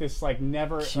just like this, like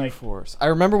never Q like. Force. I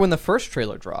remember when the first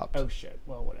trailer dropped. Oh shit.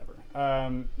 Well, whatever.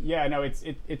 Yeah, no,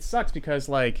 it sucks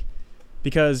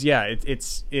because yeah,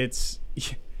 it's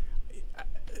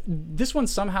this one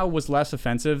somehow was less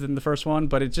offensive than the first one,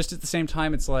 but it just at the same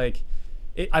time it's like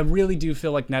I really do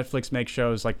feel like Netflix makes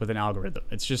shows like with an algorithm.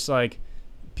 It's just like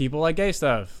people like gay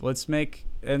stuff. Let's make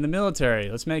in the military.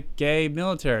 Let's make gay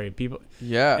military people.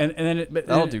 Yeah. And then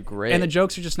that'll do great. And the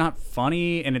jokes are just not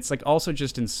funny, and it's like also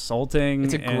just insulting.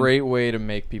 It's a great way to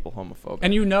make people homophobic.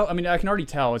 And I mean, I can already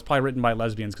tell it's probably written by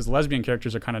lesbians because the lesbian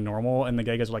characters are kind of normal, and the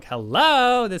gay guys are like,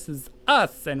 "Hello, this is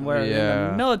us, and we're in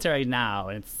the military now,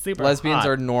 and it's super." Lesbians hot.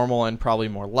 are normal and probably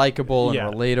more likable and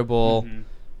relatable. Mm-hmm.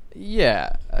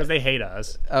 Yeah, because they hate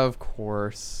us. Of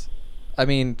course. I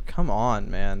mean, come on,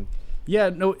 man. Yeah,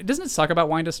 no, doesn't it suck about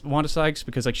Wanda Sykes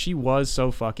because like she was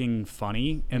so fucking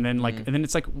funny, and then and then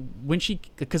it's like when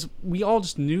because we all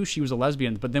just knew she was a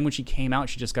lesbian, but then when she came out,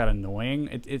 she just got annoying.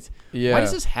 Why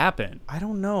does this happen? I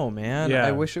don't know, man.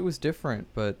 I wish it was different,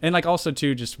 but and like also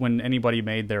too, just when anybody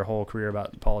made their whole career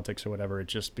about politics or whatever, it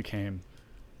just became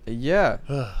so.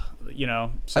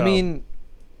 I mean,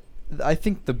 I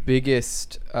think the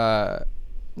biggest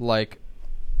like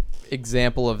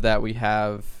example of that we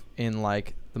have in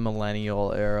like the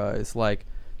millennial era is like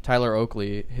Tyler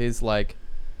Oakley.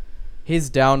 His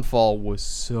downfall was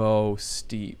so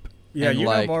steep. Yeah, and you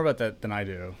know more about that than I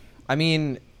do. I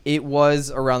mean, it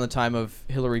was around the time of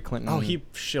Hillary Clinton. Oh, he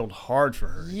shilled hard for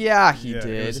her. Yeah, he did.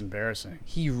 It was embarrassing.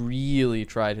 He really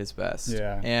tried his best.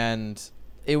 Yeah. And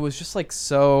it was just like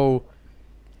so.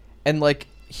 And like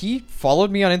he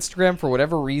followed me on Instagram for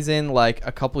whatever reason, like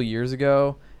a couple years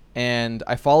ago, and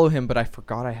I follow him, but I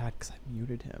forgot I had because I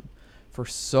muted him for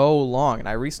so long, and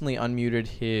I recently unmuted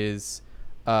his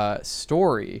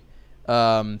story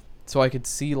so I could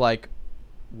see like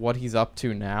what he's up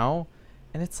to now,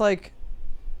 and it's like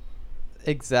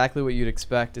exactly what you'd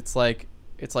expect. It's like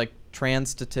trans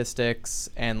statistics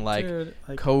and like,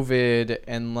 COVID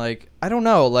and like I don't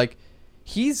know, like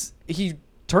he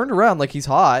turned around, like he's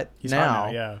hot now.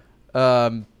 Hot now,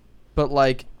 yeah. But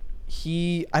like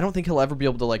I don't think he'll ever be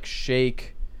able to like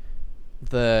shake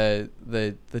the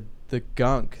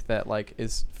gunk that like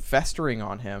is festering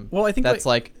on him. Well, I think that's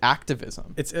like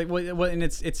activism. It's and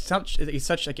it's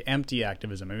such like empty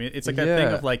activism. I mean, it's like that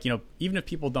thing of like, even if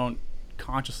people don't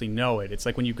consciously know it, it's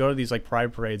like when you go to these like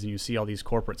pride parades and you see all these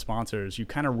corporate sponsors, you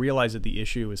kind of realize that the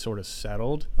issue is sort of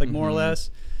settled, like more or less.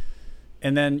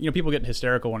 And then people get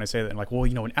hysterical when I say that, and like, well,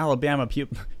 in Alabama,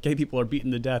 gay people are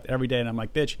beaten to death every day, and I'm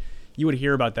like, bitch, you would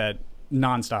hear about that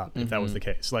nonstop if that was the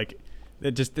case. Like,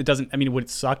 it doesn't. I mean, would it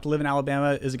suck to live in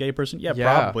Alabama as a gay person? Yeah,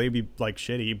 probably. It'd be like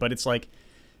shitty, but it's like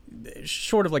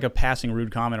short of like a passing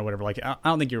rude comment or whatever. Like, I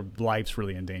don't think your life's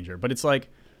really in danger, but it's like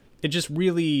it just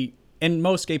really. And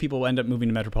most gay people end up moving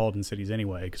to metropolitan cities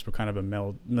anyway because we're kind of a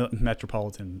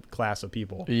metropolitan class of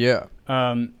people. Yeah.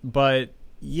 But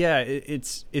yeah,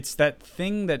 it's that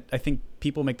thing that I think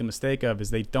people make the mistake of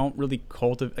is they don't really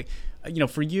cultivate.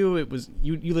 For you, it was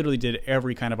you literally did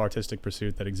every kind of artistic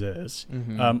pursuit that exists.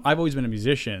 I've always been a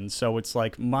musician, so it's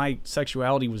like my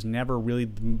sexuality was never really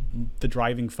the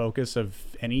driving focus of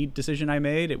any decision I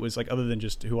made. It was like other than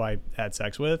just who I had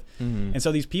sex with. And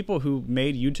so these people who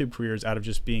made YouTube careers out of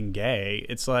just being gay,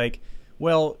 it's like,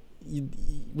 well,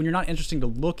 when you're not interesting to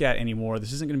look at anymore,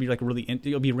 this isn't going to be like really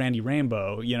it'll be Randy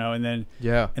Rainbow, and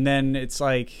then it's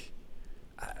like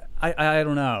I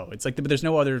don't know, it's like but there's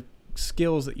no other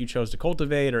skills that you chose to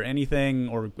cultivate or anything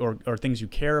or things you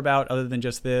care about other than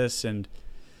just this. And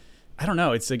I don't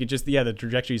know, it's like the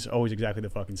trajectory is always exactly the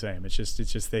fucking same. It's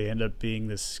just they end up being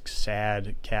this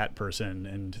sad cat person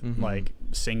and like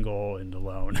single and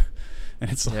alone.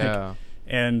 And it's like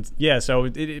so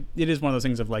it is one of those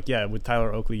things of like, with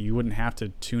Tyler Oakley, you wouldn't have to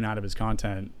tune out of his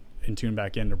content and tune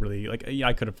back in to really like,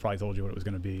 I could have probably told you what it was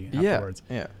going to be afterwards.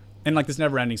 Yeah. And like this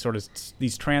never ending sort of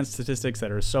these trans statistics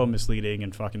that are so misleading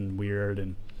and fucking weird.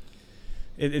 And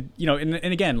and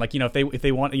again, like, if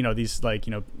they want, these like,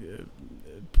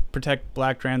 protect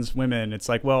black trans women, it's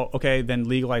like, well, okay, then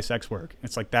legalize sex work.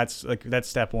 It's like that's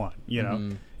step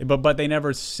one, but they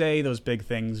never say those big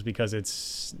things because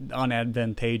it's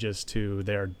unadvantageous to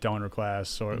their donor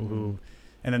class or and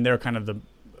then they're kind of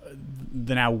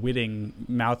the now witting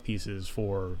mouthpieces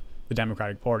for the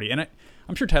Democratic Party. And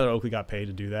I'm sure Tyler Oakley got paid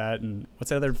to do that. And what's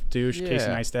that other douche? Casey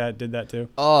Neistat did that too.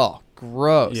 Oh,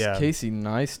 gross. Yeah. Casey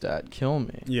Neistat, kill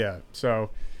me. Yeah.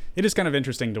 So it is kind of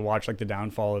interesting to watch like the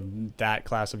downfall of that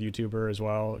class of YouTuber as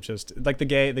well. Just like the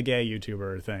gay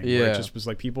YouTuber thing. Yeah. Where it just was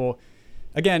like people,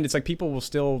 again, it's like people will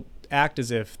still act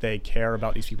as if they care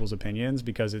about these people's opinions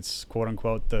because it's quote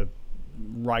unquote the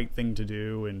right thing to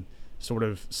do and sort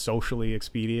of socially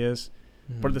expeditious.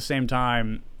 But at the same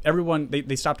time, everyone,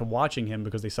 they stopped watching him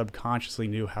because they subconsciously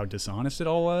knew how dishonest it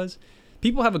all was.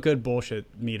 People have a good bullshit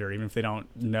meter, even if they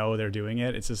don't know they're doing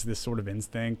it. It's just this sort of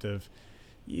instinct of,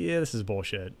 this is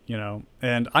bullshit,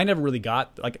 And I never really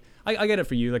got, like, I get it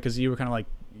for you, like, because you were kind of like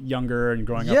younger and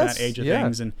growing up in that age of yeah.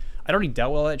 things, and I'd already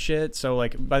dealt with all that shit. So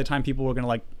like by the time people were gonna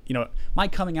like, you know, my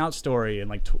coming out story in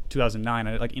like 2009,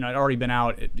 I'd already been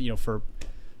out, you know, for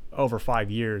over 5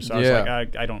 years. So I was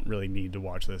like, I don't really need to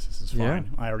watch this. This is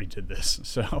fine. I already did this.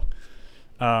 So,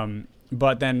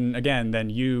 but then again, then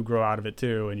you grow out of it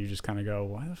too, and you just kind of go,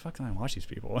 why the fuck can I watch these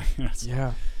people?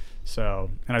 Yeah. So,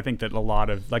 and I think that a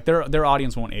lot of like their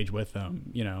audience won't age with them,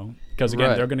 you know, because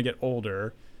again, they're going to get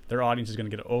older. Their audience is going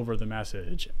to get over the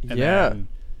message, and then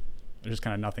there's just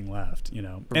kind of nothing left, you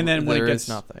know. And then when it gets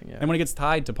nothing, and when it gets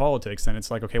tied to politics, then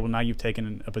it's like, okay, well now you've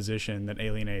taken a position that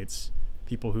alienates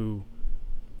people who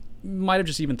might have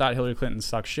just even thought Hillary Clinton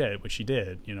sucks shit, which she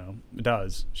did, you know. It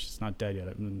does. She's not dead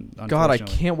yet. God, I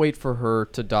can't wait for her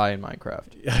to die in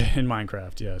Minecraft. In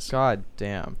Minecraft, yes. God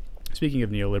damn. Speaking of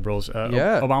neoliberals,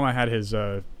 Obama had his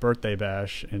birthday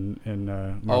bash in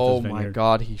Martha's Vineyard. My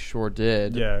God, he sure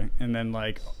did. Yeah, and then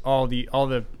like all the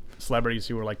celebrities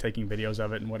who were like taking videos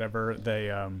of it and whatever,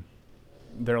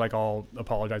 they're like all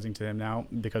apologizing to him now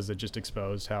because it just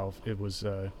exposed how it was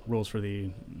rules for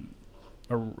the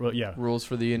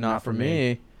not for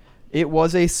me. It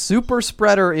was a super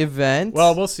spreader event.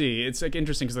 Well, we'll see. It's like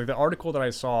interesting because like the article that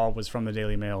I saw was from the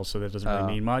Daily Mail, so that doesn't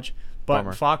really mean much. But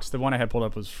bummer. Fox, the one I had pulled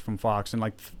up was from Fox, and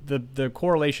like the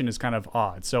correlation is kind of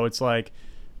odd. So it's like,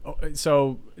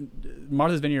 so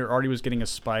Martha's Vineyard already was getting a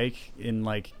spike in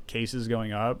like cases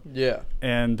going up. Yeah.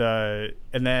 And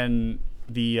then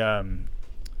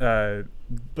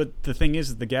but the thing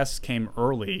is, the guests came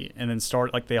early and then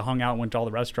they hung out and went to all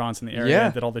the restaurants in the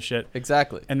area, did all the shit.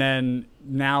 Exactly. And then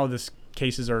now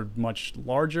cases are much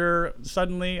larger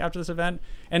suddenly after this event,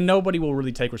 and nobody will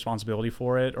really take responsibility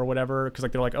for it or whatever, because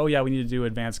like they're like, oh yeah, we need to do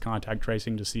advanced contact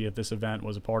tracing to see if this event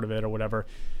was a part of it or whatever.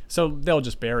 So they'll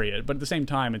just bury it. But at the same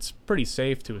time, it's pretty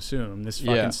safe to assume this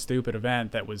fucking stupid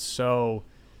event that was so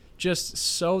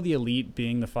the elite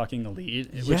being the fucking elite.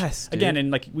 Yes, which, again,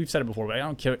 and like we've said it before, but I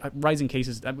don't care. Rising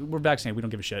cases, we're vaccinated, we don't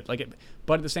give a shit.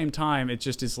 But at the same time, it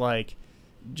just is like,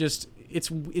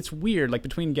 it's weird. Like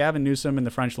between Gavin Newsom and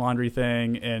the French Laundry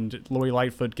thing, and Lori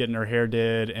Lightfoot getting her hair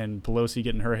did, and Pelosi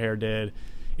getting her hair did,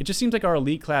 it just seems like our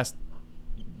elite class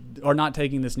are not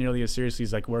taking this nearly as seriously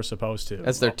as like we're supposed to,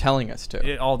 as they're telling us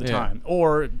to all the time,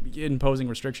 or imposing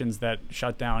restrictions that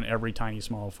shut down every tiny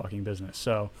small fucking business.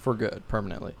 So for good,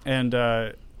 permanently. And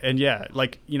yeah,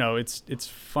 like, you know, it's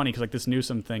funny because like this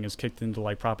Newsom thing is kicked into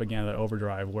like propaganda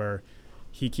overdrive where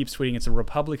he keeps tweeting it's a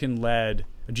Republican-led,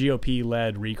 a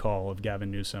GOP-led recall of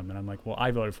Gavin Newsom, and I'm like, well,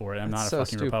 I voted for it. I'm not a fucking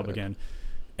stupid. Republican,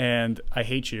 and I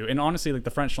hate you. And honestly, like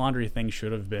the French Laundry thing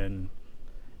should have been.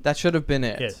 That should have been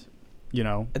it. You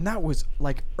know, and that was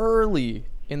like early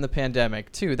in the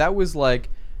pandemic too. That was like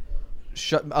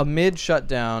amidst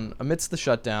the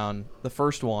shutdown, the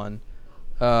first one,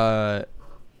 and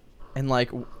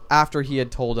like after he had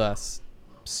told us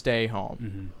stay home.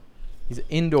 Mm-hmm. He's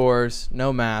indoors,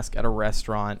 no mask, at a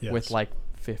restaurant with like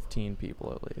 15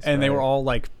 people at least. And they were all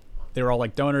like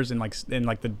donors and like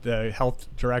the health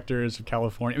directors of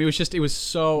California. I mean, it was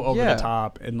so over the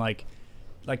top and like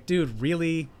dude,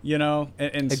 really, you know,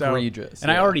 and egregious. So,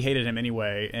 and I already hated him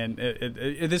anyway. And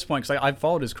at this point, because I've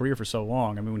followed his career for so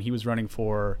long. I mean, when he was running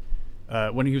for,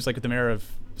 when he was like the mayor of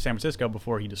San Francisco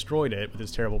before he destroyed it with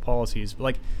his terrible policies, but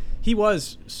like he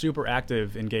was super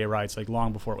active in gay rights like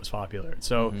long before it was popular.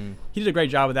 So he did a great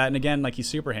job with that. And again, like he's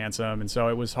super handsome, and so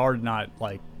it was hard not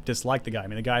like dislike the guy. I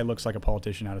mean, the guy looks like a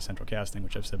politician out of Central Casting,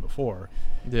 which I've said before.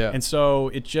 Yeah. And so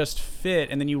it just fit.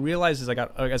 And then you realize as I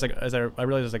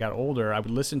realized as I got older, I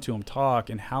would listen to him talk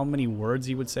and how many words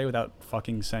he would say without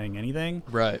fucking saying anything.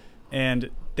 Right.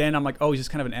 And then I'm like, oh, he's just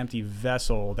kind of an empty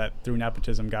vessel that through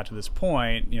nepotism got to this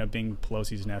point, you know, being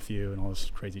Pelosi's nephew and all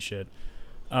this crazy shit.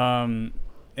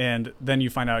 And then you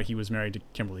find out he was married to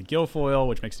Kimberly Guilfoyle,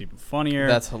 which makes it even funnier.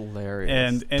 That's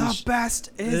hilarious. And the best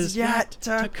is yet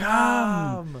to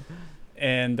come.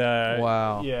 And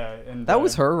wow. Yeah. And that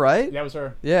was her, right? That was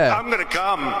her. Yeah. I'm gonna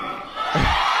come.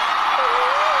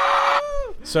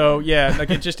 So yeah, like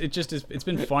it's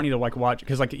been funny to like watch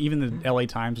because like even the LA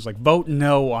Times was like vote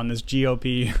no on this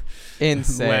GOP.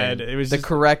 Insane. It was the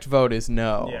correct vote is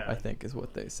no. I think is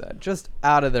what they said. Just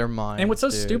out of their mind. And what's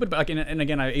so stupid about like and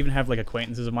again I even have like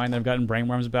acquaintances of mine that have gotten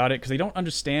brainworms about it because they don't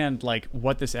understand like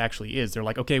what this actually is. They're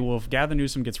like, okay, well if Gavin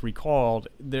Newsom gets recalled,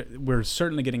 we're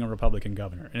certainly getting a Republican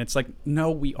governor, and it's like no,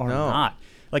 we are not.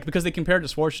 Like because they compared to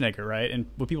Schwarzenegger, right? And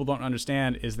what people don't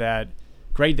understand is that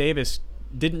Gray Davis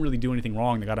didn't really do anything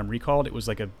wrong that got him recalled. It was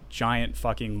like a giant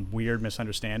fucking weird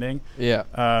misunderstanding. Yeah.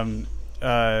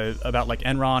 About like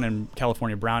Enron and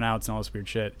California brownouts and all this weird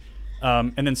shit.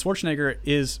 And then Schwarzenegger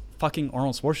is fucking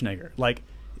Arnold Schwarzenegger. Like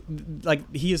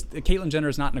Caitlyn Jenner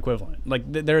is not an equivalent. Like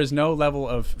there is no level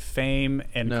of fame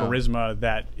and charisma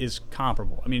that is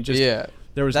comparable. I mean, just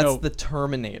there was that's the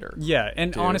Terminator. Yeah,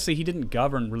 and honestly, he didn't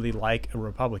govern really like a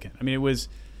Republican. I mean, it was,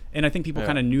 and I think people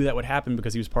kind of knew that would happen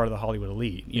because he was part of the Hollywood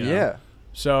elite. You know? Yeah.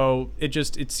 So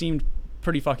it seemed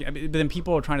pretty fucking. I mean, but then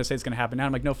people are trying to say it's going to happen now.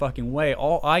 I'm like, no fucking way.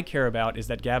 All I care about is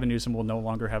that Gavin Newsom will no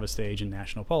longer have a stage in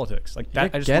national politics. Like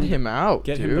that. I just get him out.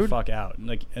 Get him the fuck out.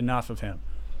 Like enough of him.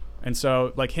 And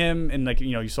so like him and like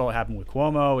you saw it happen with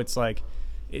Cuomo. It's like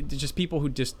it's just people who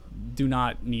just do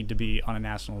not need to be on a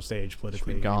national stage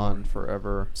politically. Should be gone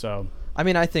forever. So I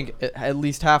mean, I think at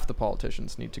least half the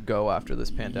politicians need to go after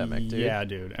this pandemic, dude. Yeah,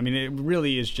 dude. I mean, it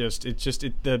really is just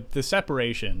the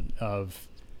separation of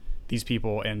these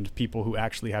people and people who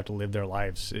actually have to live their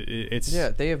lives.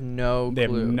 They have no clue.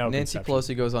 Have no Nancy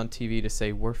conception. Pelosi goes on TV to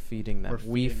say we're feeding them.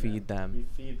 We feed them.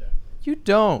 We feed them. You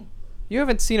don't. You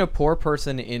haven't seen a poor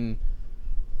person in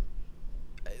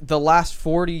the last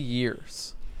 40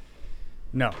 years.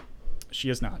 No, she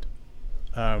is not.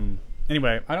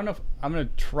 Anyway, I don't know if I'm going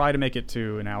to try to make it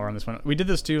to an hour on this one. We did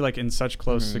this too, like in such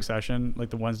close succession, like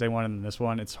the Wednesday one and this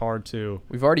one. It's hard to.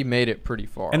 We've already made it pretty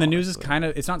far. And the news is kind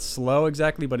of, it's not slow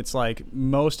exactly, but it's like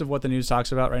most of what the news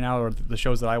talks about right now, or the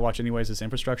shows that I watch anyways, is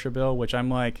infrastructure bill, which I'm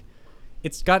like,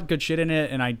 it's got good shit in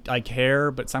it and I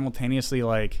care, but simultaneously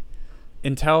like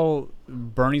until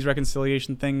Bernie's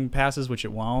reconciliation thing passes, which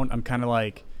it won't, I'm kind of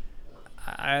like,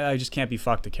 I just can't be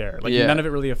fucked to care. Like none of it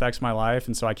really affects my life,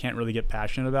 and so I can't really get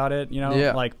passionate about it. You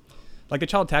know, like the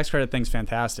child tax credit thing's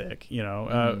fantastic. You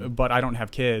know, but I don't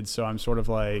have kids, so I'm sort of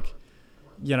like,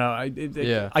 you know,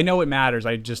 I know it matters.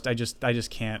 I just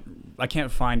can't. I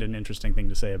can't find an interesting thing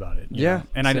to say about it. You know?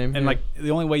 And like the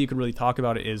only way you could really talk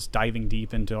about it is diving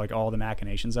deep into like all the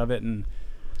machinations of it and.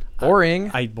 Boring.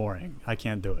 Boring. I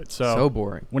can't do it. So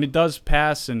boring. When it does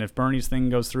pass, and if Bernie's thing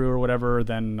goes through or whatever,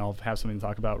 then I'll have something to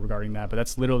talk about regarding that. But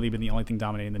that's literally been the only thing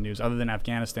dominating the news, other than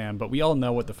Afghanistan. But we all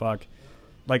know what the fuck,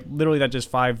 like literally that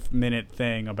just 5-minute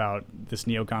thing about this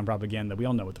neocon propaganda. We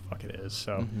all know what the fuck it is.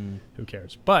 So who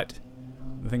cares? But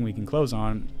the thing we can close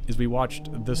on is we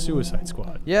watched The Suicide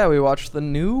Squad. Yeah, we watched the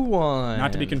new one.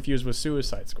 Not to be confused with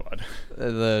Suicide Squad.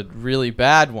 The really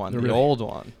bad one, the old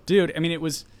one. Dude, I mean, it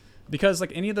was. Because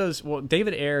like any of those, well,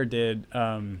 David Ayer did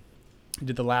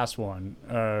the last one,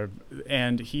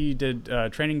 and he did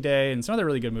Training Day and some other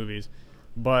really good movies.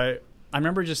 But I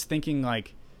remember just thinking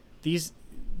like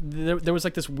there was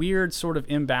like this weird sort of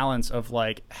imbalance of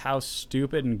like how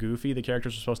stupid and goofy the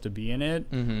characters were supposed to be in it,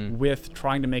 with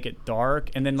trying to make it dark,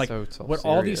 and then like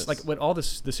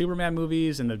the Superman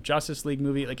movies and the Justice League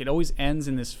movie, like it always ends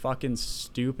in this fucking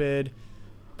stupid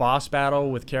boss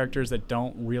battle with characters that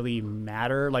don't really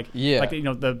matter. Like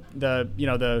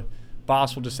the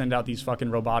boss will just send out these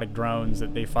fucking robotic drones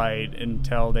that they fight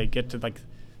until they get to like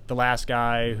the last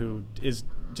guy, who is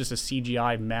just a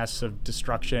CGI mess of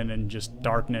destruction and just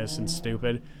darkness and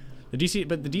stupid. The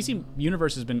DC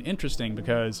universe has been interesting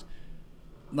because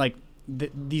like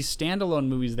these standalone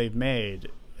movies they've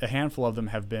made, a handful of them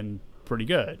have been pretty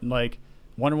good. Like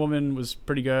Wonder Woman was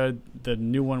pretty good. The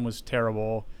new one was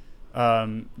terrible.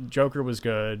 Joker was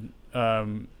good.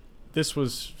 This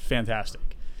was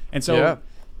fantastic. And so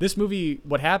this movie,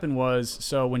 what happened was,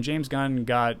 so when James Gunn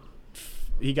got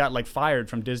like fired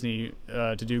from Disney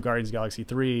to do Guardians of the Galaxy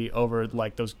 3 over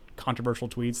like those controversial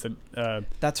tweets that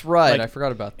that's right, like, I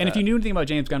forgot about that. And if you knew anything about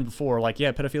James Gunn before, like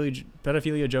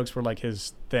pedophilia jokes were like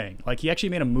his thing. Like he actually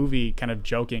made a movie kind of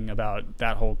joking about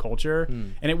that whole culture,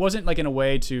 and it wasn't like in a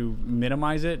way to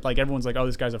minimize it. Like everyone's like, oh,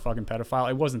 this guy's a fucking pedophile.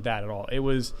 It wasn't that at all. It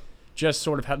was just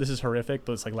sort of how this is horrific,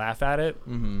 but let's like laugh at it.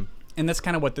 And that's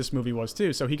kind of what this movie was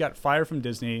too. So he got fired from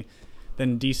Disney.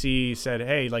 Then DC said,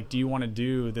 hey, like, do you want to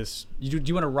do this? Do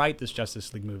you want to write this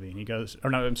Justice League movie? And he goes, or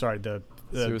no, I'm sorry, the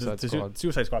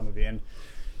Suicide Squad movie. And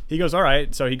he goes, all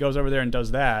right. So he goes over there and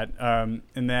does that.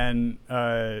 And then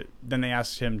they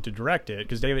asked him to direct it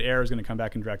because David Ayer is going to come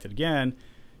back and direct it again.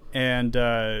 And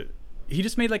he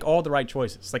just made like all the right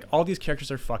choices. Like all these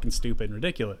characters are fucking stupid and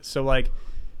ridiculous. So like,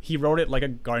 he wrote it like a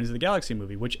Guardians of the Galaxy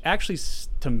movie, which actually,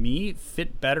 to me,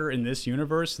 fit better in this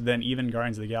universe than even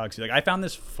Guardians of the Galaxy. Like, I found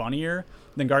this funnier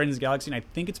than Guardians of the Galaxy, and I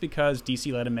think it's because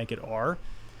DC let him make it R.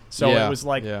 So it was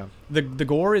like, the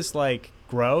gore is like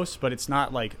gross, but it's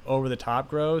not like over the top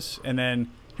gross. And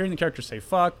then hearing the characters say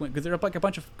fuck, because they're like a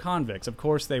bunch of convicts, of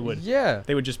course they would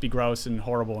just be gross and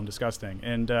horrible and disgusting.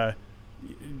 And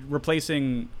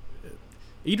replacing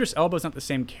Idris Elba's not the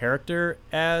same character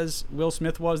as Will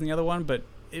Smith was in the other one, but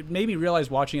it made me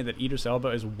realize watching it that Idris Elba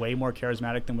is way more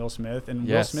charismatic than Will Smith. And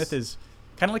Will Smith is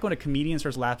kind of like when a comedian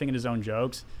starts laughing at his own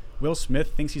jokes. Will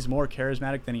Smith thinks he's more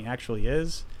charismatic than he actually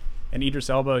is. and Idris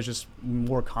Elba is just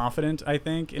more confident, I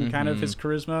think, in kind of his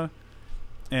charisma,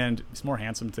 and he's more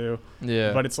handsome too.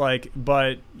 Yeah. But it's like,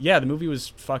 yeah, the movie was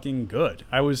fucking good.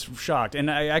 I was shocked, and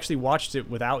I actually watched it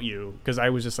without you because I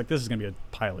was just like, this is gonna be a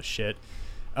pile of shit.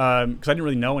 Because I didn't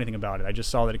really know anything about it. I just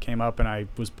saw that it came up and I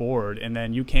was bored, and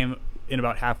then you came in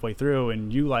about halfway through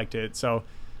and you liked it, so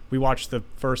we watched the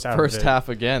first half of it. Half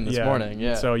again this morning.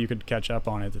 Yeah, so you could catch up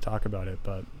on it to talk about it.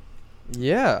 But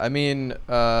yeah, I mean,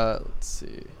 let's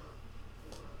see.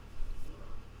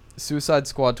 Suicide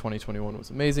Squad 2021 was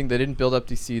amazing. They didn't build up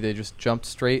DC, they just jumped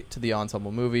straight to the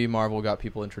ensemble movie. Marvel got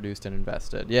people introduced and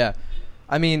invested. Yeah,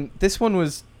 I mean, this one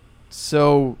was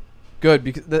so good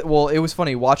because it was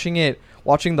funny watching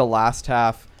the last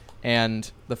half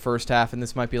and the first half, and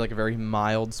this might be like a very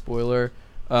mild spoiler.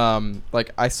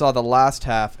 Like I saw the last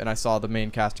half and I saw the main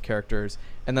cast of characters,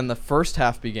 and then the first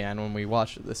half began when we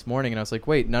watched it this morning, and I was like,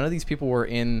 wait, none of these people were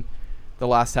in the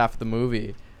last half of the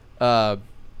movie. I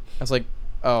was like,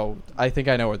 oh, I think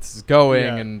I know where this is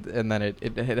going, and then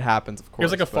it happens, of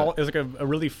course. It was like a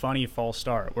really funny false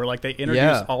start where like they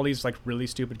introduced all these like really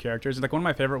stupid characters. And like one of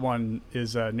my favorite one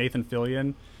is Nathan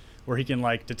Fillion, where he can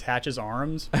like detach his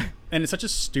arms, and it's such a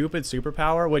stupid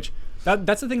superpower. Which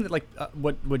that's the thing that like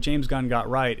what James Gunn got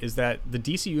right is that the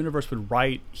DC universe would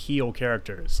write heel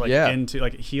characters into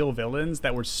like heel villains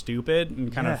that were stupid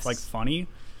and kind of like funny.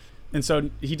 And so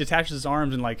he detaches his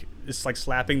arms and like it's like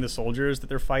slapping the soldiers that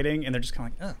they're fighting, and they're just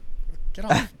kind of like, get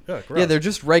off. Ugh, yeah, they're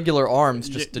just regular arms,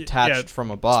 just detached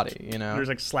from a body. You know, there's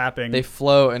like slapping. They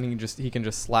flow, and he can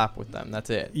just slap with them. That's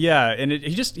it. Yeah, and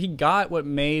he got what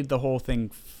made the whole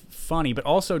thing funny, but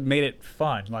also made it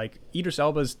fun. Like Idris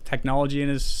Elba's technology in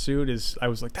his suit I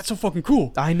was like, that's so fucking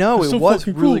cool. I know, it was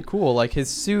really cool. Like his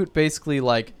suit, basically,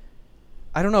 like,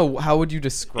 I don't know, how would you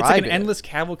describe it? It's like an endless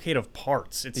cavalcade of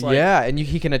parts. It's like, and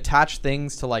he can attach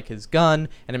things to like his gun,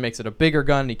 and it makes it a bigger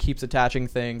gun. And he keeps attaching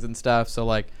things and stuff. So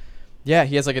like, yeah,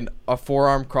 he has like a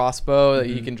forearm crossbow that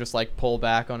he can just like pull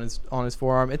back on his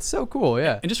forearm. It's so cool,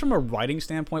 yeah. And just from a writing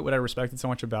standpoint, what I respected so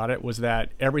much about it was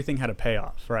that everything had a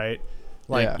payoff, right?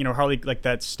 Like, you know, Harley, like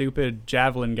that stupid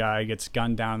javelin guy gets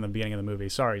gunned down in the beginning of the movie.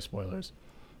 Sorry, spoilers.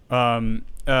 And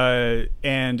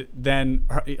then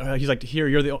he's like, here,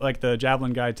 you're the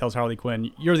javelin guy tells Harley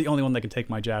Quinn, you're the only one that can take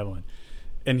my javelin.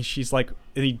 And she's like,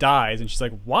 and he dies, and she's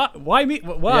like, what? Why me?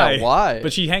 Why? Yeah, why?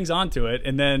 But she hangs on to it,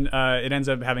 and then it ends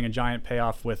up having a giant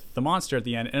payoff with the monster at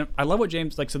the end. And I love what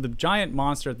James, like, so the giant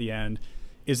monster at the end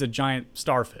is a giant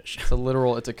starfish. It's a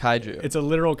kaiju. It's a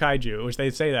literal kaiju, which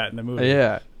they say that in the movie.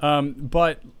 Yeah.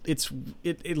 But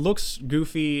it looks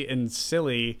goofy and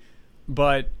silly,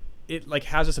 but it like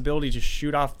has this ability to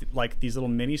shoot off like these little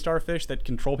mini starfish that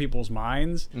control people's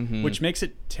minds, which makes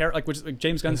it like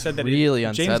James Gunn said that really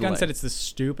unsettling. James Gunn said it's the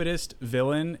stupidest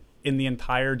villain in the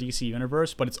entire DC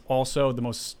universe, but it's also the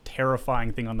most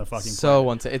terrifying thing on the fucking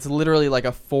planet. It's literally like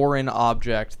a foreign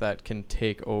object that can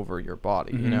take over your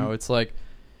body. You know, it's like,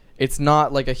 it's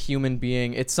not like a human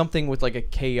being. It's something with like a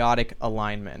chaotic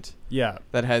alignment. Yeah.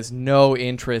 That has no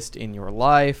interest in your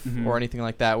life or anything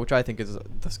like that, which I think is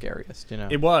the scariest, you know.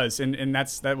 It was, and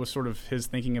that was sort of his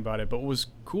thinking about it. But what was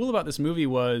cool about this movie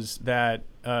was that,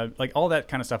 like all that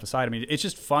kind of stuff aside, I mean, it's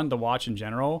just fun to watch in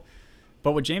general.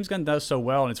 But what James Gunn does so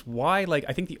well, and it's why, like,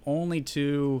 I think the only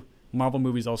two Marvel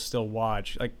movies I'll still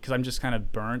watch, like, because I'm just kind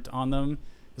of burnt on them,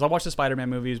 is I'll watch the Spider-Man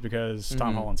movies because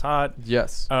Tom Holland's hot.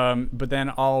 Yes. But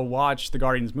then I'll watch the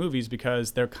Guardians movies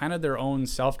because they're kind of their own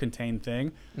self-contained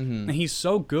thing. And he's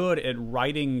so good at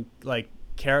writing, like,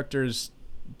 characters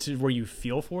to where you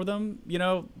feel for them, you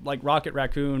know? Like Rocket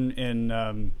Raccoon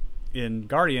in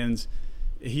Guardians,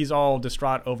 he's all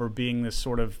distraught over being this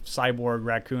sort of cyborg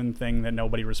raccoon thing that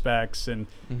nobody respects, and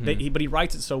but he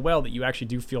writes it so well that you actually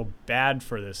do feel bad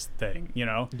for this thing, you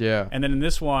know? Yeah. And then in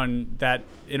this one, that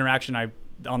interaction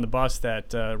on the bus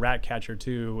that Ratcatcher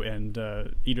 2 and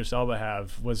Idris Elba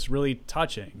have was really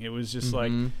touching. It was just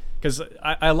like, because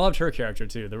I loved her character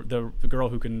too, the girl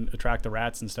who can attract the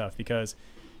rats and stuff, because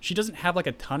she doesn't have like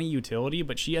a ton of utility,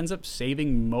 but she ends up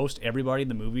saving most everybody in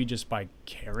the movie just by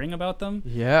caring about them.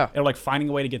 Yeah. Or like finding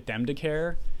a way to get them to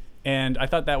care. And I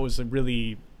thought that was a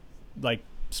really like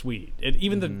sweet.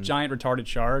 Even the giant retarded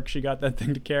shark, she got that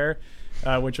thing to care,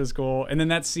 which was cool. And then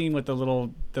that scene with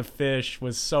the fish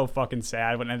was so fucking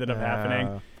sad what ended up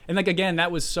happening. And like, again,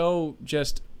 that was so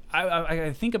just,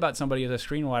 I think about somebody as a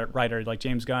screenwriter like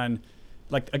James Gunn,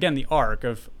 like again the arc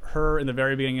of her in the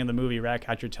very beginning of the movie,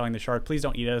 Ratcatcher telling the shark, "Please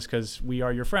don't eat us because we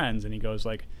are your friends," and he goes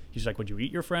like. He's like, "Would you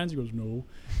eat your friends?" He goes, "No."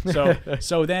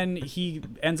 So then he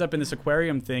ends up in this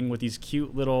aquarium thing with these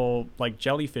cute little like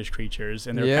jellyfish creatures,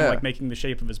 and they're kind of like making the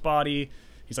shape of his body.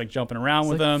 He's like jumping around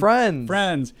with them.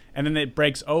 Friends. And then it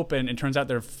breaks open and turns out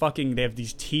they have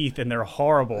these teeth and they're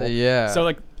horrible. Yeah. So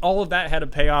like all of that had a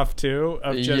payoff too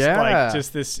of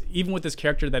just this, even with this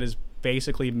character that is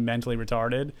basically mentally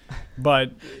retarded,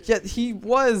 but yeah, he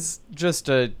was just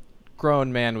a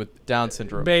grown man with Down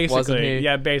syndrome, wasn't he?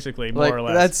 Yeah, basically, more or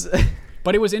less.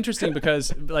 But it was interesting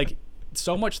because like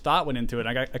so much thought went into it.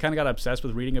 I kind of got obsessed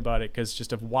with reading about it because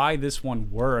just of why this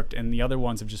one worked and the other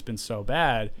ones have just been so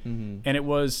bad. And it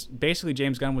was basically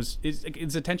James Gunn was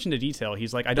his attention to detail.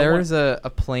 He's like, there's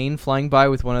a plane flying by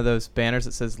with one of those banners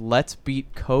that says "Let's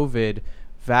beat COVID,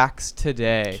 vax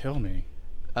today." Kill me.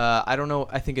 I don't know.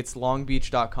 I think it's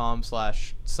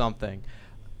longbeach.com/something.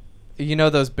 You know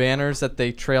those banners that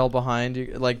they trail behind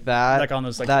you like that? Like on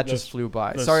those, like, that those, just flew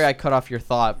by. Sorry I cut off your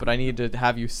thought, but I need to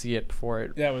have you see it before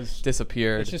it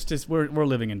disappeared. It's just we're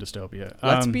living in dystopia.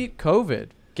 Let's beat COVID.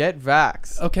 Get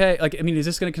vax. Okay, like I mean, is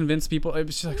this going to convince people?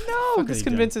 It's just like, no, this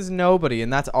convinces nobody,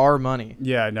 and that's our money.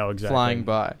 Yeah, no, exactly. Flying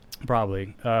by.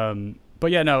 Probably.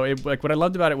 But yeah, no, like what I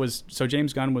loved about it was, so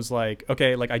James Gunn was like,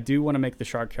 okay, like I do want to make the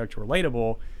shark character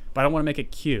relatable, but I don't want to make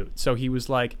it cute. So he was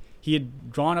like, he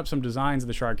had drawn up some designs of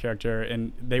the shark character,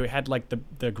 and they had like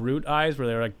the Groot eyes where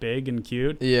they were like big and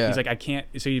cute. Yeah. He's like, I can't.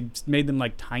 So he made them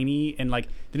like tiny, and like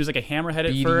then he was like a hammerhead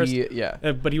at first. Yeah.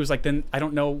 But he was like, then I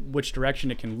don't know which direction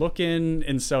it can look in,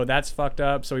 and so that's fucked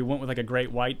up. So he went with like a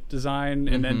great white design,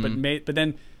 and then but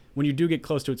then when you do get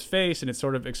close to its face and its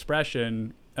sort of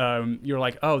expression, you're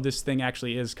like, oh, this thing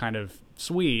actually is kind of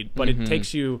sweet, but it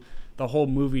takes you the whole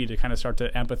movie to kind of start to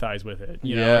empathize with it,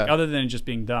 you know, like, other than just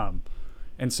being dumb.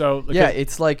 And so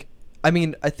it's like, I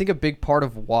mean, I think a big part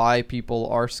of why people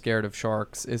are scared of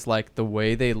sharks is like the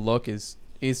way they look is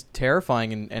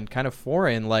terrifying and kind of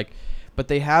foreign, like, but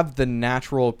they have the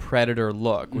kind predator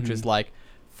look, which is like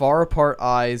far apart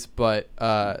eyes, but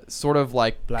sort of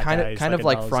like kind of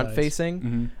like front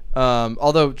facing.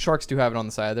 Although sharks do have it on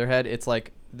the side of their head, it's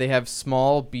like they have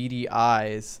small beady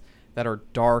eyes that are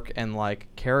dark and like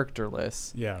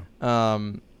characterless. Yeah.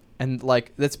 And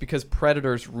like that's because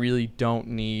predators really don't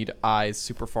need eyes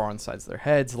super far on the sides of their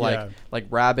heads, like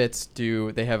rabbits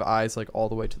do. They have eyes like all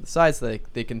the way to the sides, so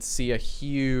they can see a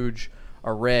huge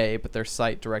array, but their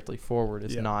sight directly forward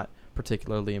is not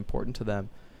particularly important to them.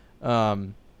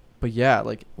 But yeah,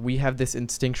 like we have this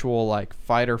instinctual like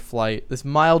this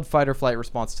mild fight or flight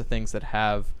response to things that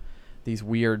have these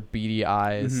weird beady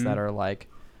eyes that are like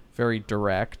very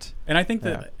direct. And I think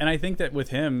that with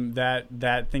him,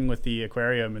 that thing with the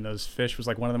aquarium and those fish was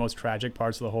like one of the most tragic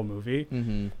parts of the whole movie,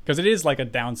 because it is like a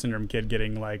Down syndrome kid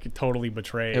getting like totally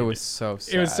betrayed. It was so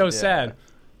sad. It was so sad.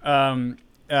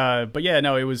 But yeah,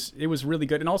 no, it was really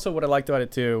good. And also what I liked about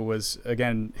it too was,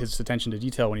 again, his attention to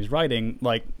detail when he's writing.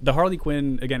 Like the Harley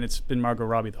Quinn, again, it's been Margot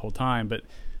Robbie the whole time, but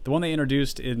the one they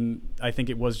introduced in, I think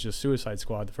it was just Suicide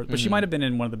Squad, the first, but she might have been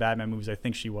in one of the Batman movies. I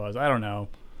think she was. I don't know.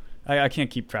 I can't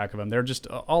keep track of them. They're just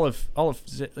all of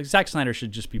like Zack Snyder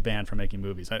should just be banned from making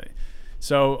movies.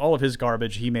 So all of his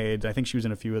garbage he made, I think she was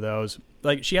in a few of those.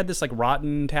 Like she had this like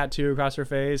rotten tattoo across her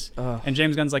face, and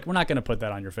James Gunn's like, we're not going to put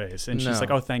that on your face. And she's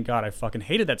like, oh, thank God, I fucking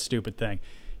hated that stupid thing.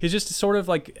 He's just sort of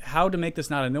like, how to make this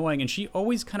not annoying. And she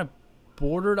always kind of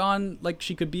bordered on like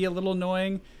she could be a little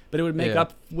annoying, but it would make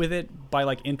up with it by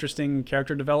like interesting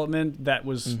character development that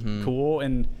was cool.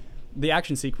 And the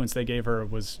action sequence they gave her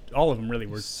was, all of them really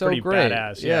were so pretty great.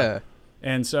 badass. Yeah.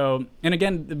 And so, and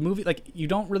again, the movie, like, you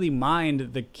don't really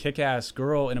mind the kick-ass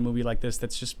girl in a movie like this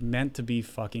that's just meant to be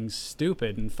fucking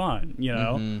stupid and fun, you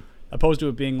know? Opposed to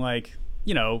it being like,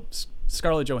 you know,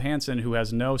 Scarlett Johansson, who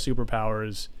has no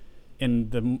superpowers in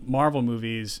the Marvel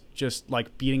movies, just,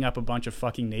 like, beating up a bunch of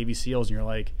fucking Navy SEALs, and you're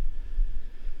like,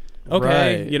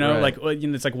 okay, you know, like, you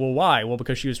know, it's like, well, why? Well,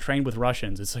 because she was trained with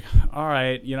Russians. It's like, all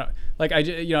right, you know, like,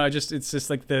 it's just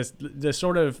like the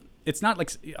sort of, it's not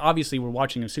like, obviously we're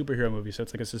watching a superhero movie, so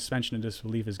it's like a suspension of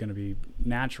disbelief is going to be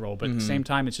natural, but at the same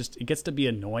time, it's just, it gets to be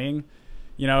annoying,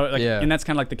 you know, like, and that's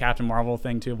kind of like the Captain Marvel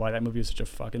thing too, why that movie is such a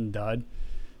fucking dud,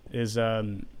 is,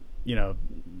 you know,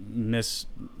 miss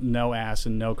no ass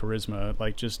and no charisma,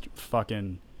 like, just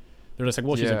fucking, they're just like,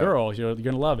 well, she's a girl, you're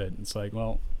gonna love it. It's like,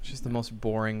 well, she's the most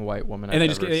boring white woman and I've they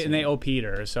just ever seen. And they OP'd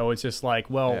her, so it's just like,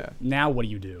 well, now what do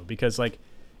you do? Because like,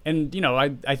 and you know,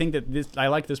 I think that I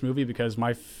like this movie because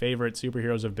my favorite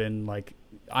superheroes have been like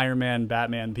Iron Man,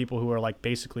 Batman, people who are like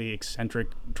basically eccentric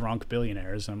drunk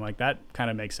billionaires. And I'm like, that kind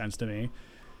of makes sense to me.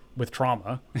 with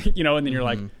trauma, you know, and then you're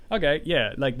like, okay,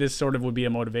 yeah, like this sort of would be a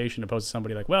motivation opposed to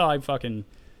somebody like, well, I fucking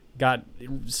got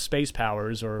space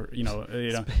powers, or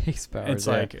space powers. It's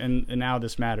like, and now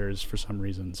this matters for some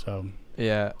reason. So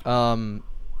yeah,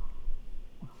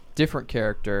 different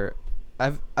character.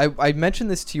 I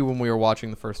mentioned this to you when we were watching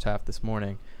the first half this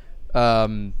morning.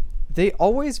 They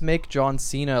always make John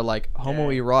Cena like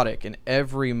homoerotic in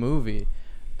every movie,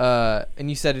 and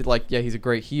you said it like, yeah, he's a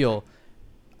great heel.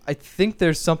 I think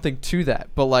there's something to that,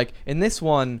 but like in this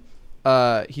one,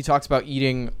 he talks about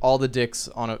eating all the dicks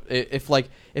on a.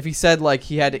 If he said like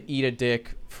he had to eat a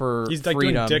dick for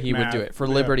freedom, he would do it. For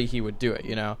liberty, he would do it.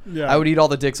 You know, I would eat all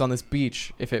the dicks on this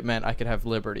beach if it meant I could have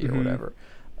liberty or whatever.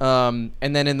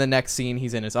 And then in the next scene,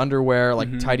 he's in his underwear,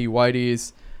 like tidy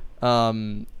whities.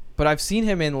 But I've seen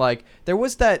him in like, there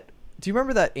was that. Do you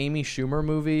remember that Amy Schumer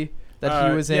movie that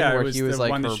he was in, where he was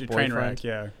like her boyfriend? Trainwreck,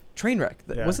 yeah.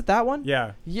 Trainwreck. Was it that one?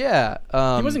 Yeah. Yeah.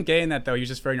 He wasn't gay in that though. He was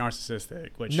just very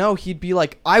narcissistic. Which no, he'd be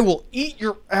like, "I will eat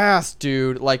your ass,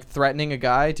 dude," like threatening a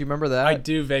guy. Do you remember that? I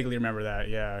do vaguely remember that.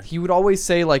 Yeah. He would always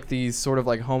say like these sort of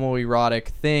like homoerotic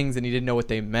things, and he didn't know what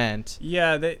they meant.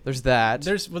 Yeah. There's that.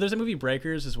 There's a movie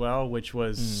Breakers as well, which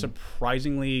was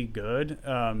surprisingly good.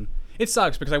 It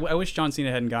sucks because I wish John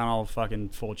Cena hadn't gone all fucking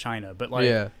full China, but like.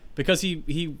 Yeah. Because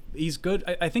he's good.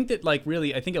 I think that like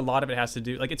really, I think a lot of it has to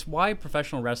do like, it's why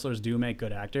professional wrestlers do make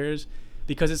good actors,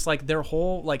 because it's like their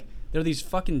whole like, they're these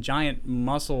fucking giant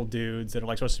muscle dudes that are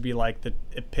like supposed to be like the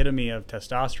epitome of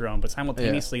testosterone, but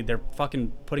simultaneously they're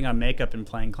fucking putting on makeup and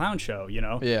playing clown show, you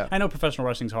know? Yeah. I know professional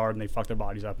wrestling's hard and they fuck their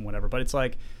bodies up and whatever, but it's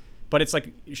like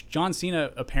John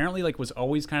Cena apparently like was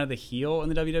always kind of the heel in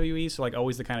the WWE, so like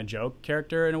always the kind of joke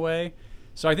character in a way.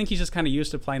 So I think he's just kind of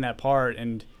used to playing that part,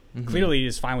 and clearly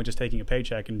he's fine with just taking a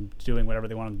paycheck and doing whatever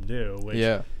they want him to do,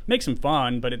 which makes him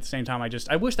fun. But at the same time,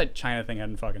 I wish that China thing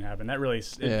hadn't fucking happened. That really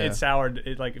it soured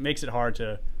it. Like it makes it hard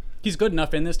to. He's good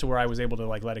enough in this to where I was able to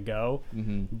like let it go,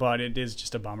 but it is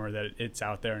just a bummer that it's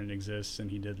out there and it exists,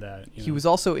 and he did that. He was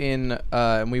also in,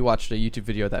 and we watched a YouTube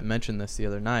video that mentioned this the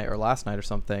other night or last night or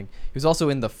something. He was also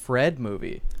in the Fred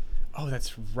movie. Oh,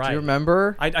 that's right. Do you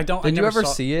remember? I don't. Did you ever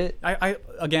see it? I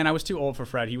was too old for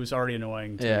Fred. He was already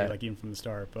annoying to me, like even from the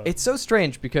start. But it's so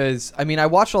strange because I mean I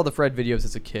watched all the Fred videos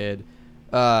as a kid,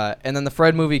 and then the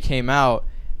Fred movie came out,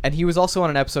 and he was also on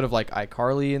an episode of like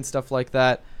iCarly and stuff like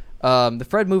that. The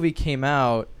Fred movie came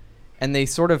out, and they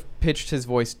sort of pitched his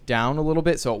voice down a little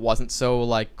bit so it wasn't so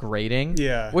like grating.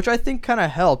 Yeah. Which I think kind of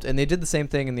helped, and they did the same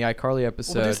thing in the iCarly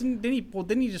episode.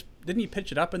 Didn't he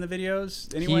pitch it up in the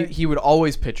videos anyway? He would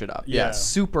always pitch it up. Yeah.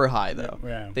 Super high though.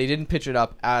 Yeah. They didn't pitch it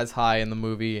up as high in the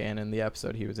movie and in the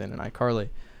episode he was in iCarly.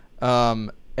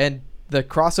 And the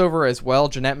crossover as well,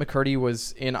 Jeanette McCurdy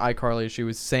was in iCarly. She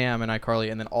was Sam in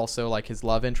iCarly, and then also like his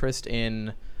love interest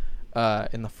in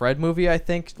the Fred movie, I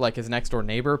think, like his next door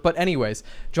neighbor. But anyways,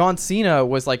 John Cena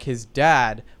was like his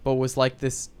dad, but was like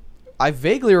this. I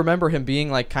vaguely remember him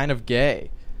being like kind of gay,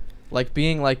 like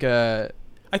being like a.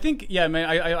 I think man.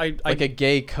 I like a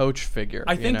gay coach figure.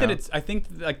 I think I think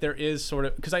like there is sort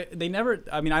of because they never.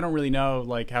 I mean, I don't really know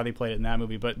like how they played it in that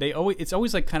movie, but it's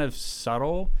always like kind of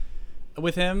subtle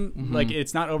with him. Like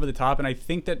it's not over the top, and I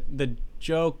think that the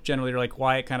joke generally, or like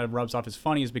why it kind of rubs off as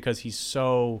funny, is because he's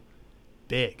so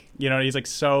big. You know, he's like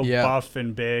so buff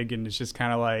and big, and it's just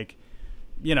kind of like,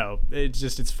 you know,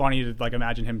 it's funny to like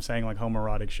imagine him saying like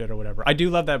homoerotic shit or whatever. I do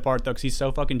love that part though, because he's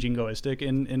so fucking jingoistic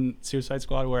in Suicide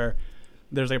Squad, where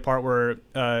there's like a part where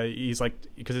he's like,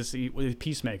 because it's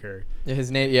Peacemaker.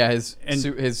 His name, his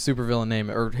supervillain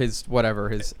name, or his whatever,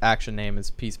 his action name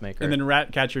is Peacemaker. And then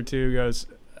Ratcatcher 2 goes,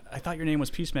 I thought your name was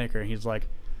Peacemaker. And he's like,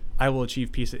 I will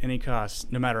achieve peace at any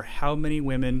cost, no matter how many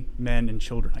women, men, and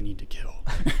children I need to kill.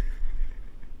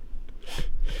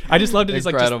 I just loved it. It's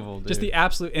incredible, like just the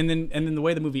absolute, and then the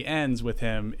way the movie ends with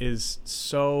him is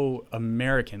so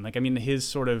American. Like, I mean, his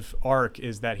sort of arc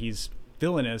is that he's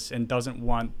villainous and doesn't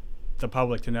want the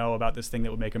public to know about this thing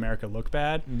that would make America look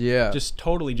bad. Yeah. Just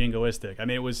totally jingoistic. I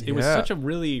mean, it was such a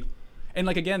really, and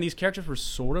like again, these characters were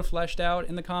sort of fleshed out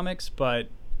in the comics, but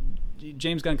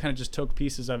James Gunn kind of just took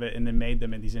pieces of it and then made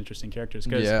them in these interesting characters.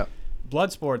 Because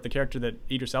Bloodsport, the character that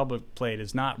Idris Elba played,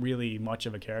 is not really much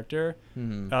of a character.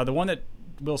 The one that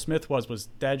Will Smith was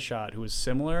Deadshot, who was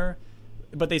similar,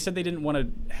 but they said they didn't want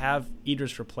to have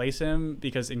Idris replace him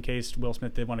because in case Will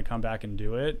Smith did want to come back and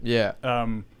do it. Yeah.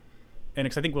 And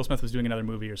because I think Will Smith was doing another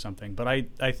movie or something, but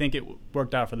I think it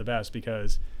worked out for the best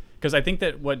because I think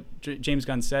that what James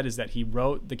Gunn said is that he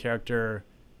wrote the character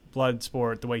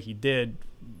Bloodsport the way he did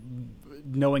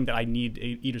knowing that I need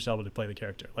Idris Elba to play the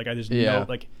character. Like I just Yeah. know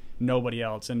like nobody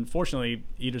else. And fortunately,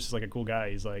 Idris is like a cool guy.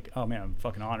 He's like, oh man, I'm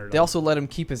fucking honored. They also let him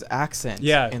keep his accent.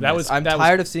 Yeah, in that this. was- I'm that was-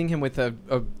 tired of seeing him with an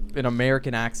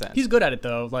American accent. He's good at it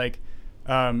though. Like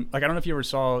I don't know if you never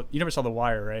saw The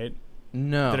Wire, right?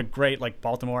 No. Did a great like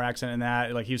Baltimore accent in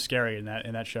that. Like he was scary in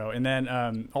that show. And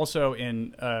then also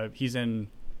he's in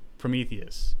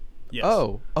Prometheus. Yes.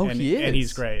 Oh, and, he is. And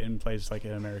he's great and plays like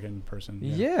an American person.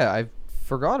 Yeah, I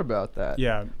forgot about that.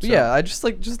 Yeah. But so- yeah, I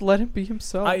just let him be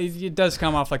himself. It does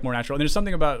come off like more natural. And there's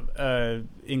something about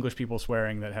English people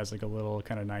swearing that has like a little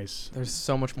kind of nice. There's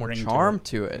so much more ring to charm it.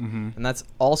 to it, Mhm. and that's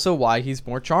also why he's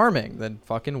more charming than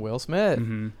fucking Will Smith.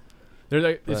 Mm-hmm. There's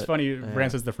it's But, funny. yeah.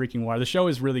 Rand says The Freaking Wire. The show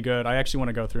is really good. I actually want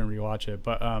to go through and rewatch it.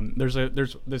 But there's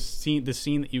this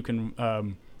scene that you can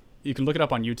look it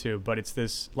up on YouTube. But it's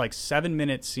this like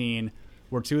 7-minute scene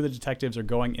where two of the detectives are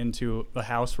going into a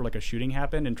house where like a shooting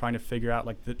happened and trying to figure out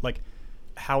like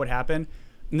how it happened.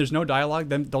 And there's no dialogue.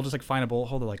 Then they'll just like find a bullet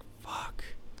hole. They're like, fuck.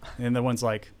 And then the one's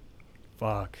like,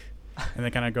 fuck. And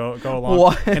they kind of go along.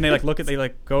 What? And they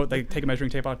they take a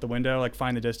measuring tape out the window, like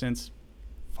find the distance.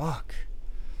 Fuck.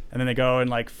 And then they go and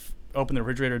like open the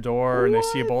refrigerator door and they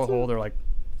see a bullet hole. They're like,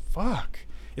 fuck.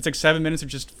 It's like 7 minutes of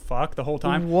just fuck the whole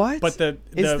time. What? But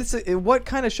is this what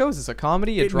kind of show is this? A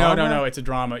comedy? A drama? No. It's a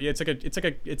drama. Yeah, it's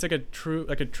like a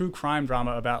true crime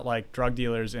drama about like drug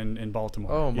dealers in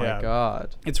Baltimore. Oh my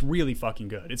god. It's really fucking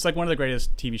good. It's like one of the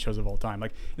greatest TV shows of all time.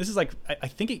 Like this is like I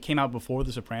think it came out before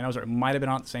The Sopranos, or it might have been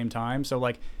on at the same time. So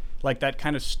like that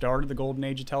kind of started the golden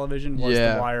age of television. Was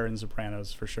Yeah. The Wire and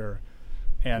Sopranos for sure.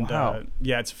 And Wow.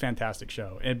 yeah, it's a fantastic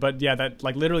show. But yeah, that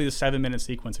like literally the 7-minute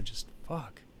sequence of just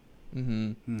fuck.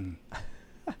 Mm-hmm.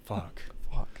 Fuck.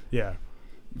 Fuck. Yeah,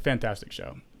 fantastic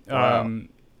show. Wow.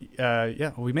 Yeah,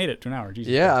 well, we made it to an hour. Jesus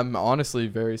Yeah, Christ. I'm honestly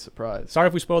very surprised. Sorry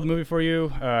if we spoiled the movie for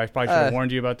you. I probably should have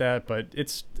warned you about that, but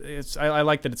it's. I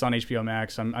like that it's on HBO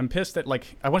Max. I'm pissed that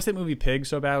like I want to see that movie Pig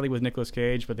so badly with Nicolas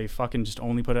Cage, but they fucking just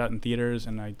only put it out in theaters,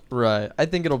 and Right. I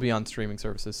think it'll be on streaming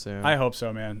services soon. I hope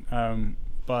so, man.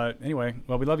 But anyway,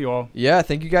 well, we love you all. Yeah,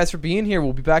 thank you guys for being here.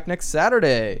 We'll be back next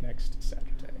Saturday. Next Saturday.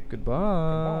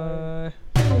 Goodbye.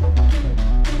 But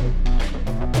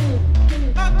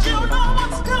you know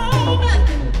what's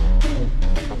coming.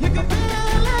 You can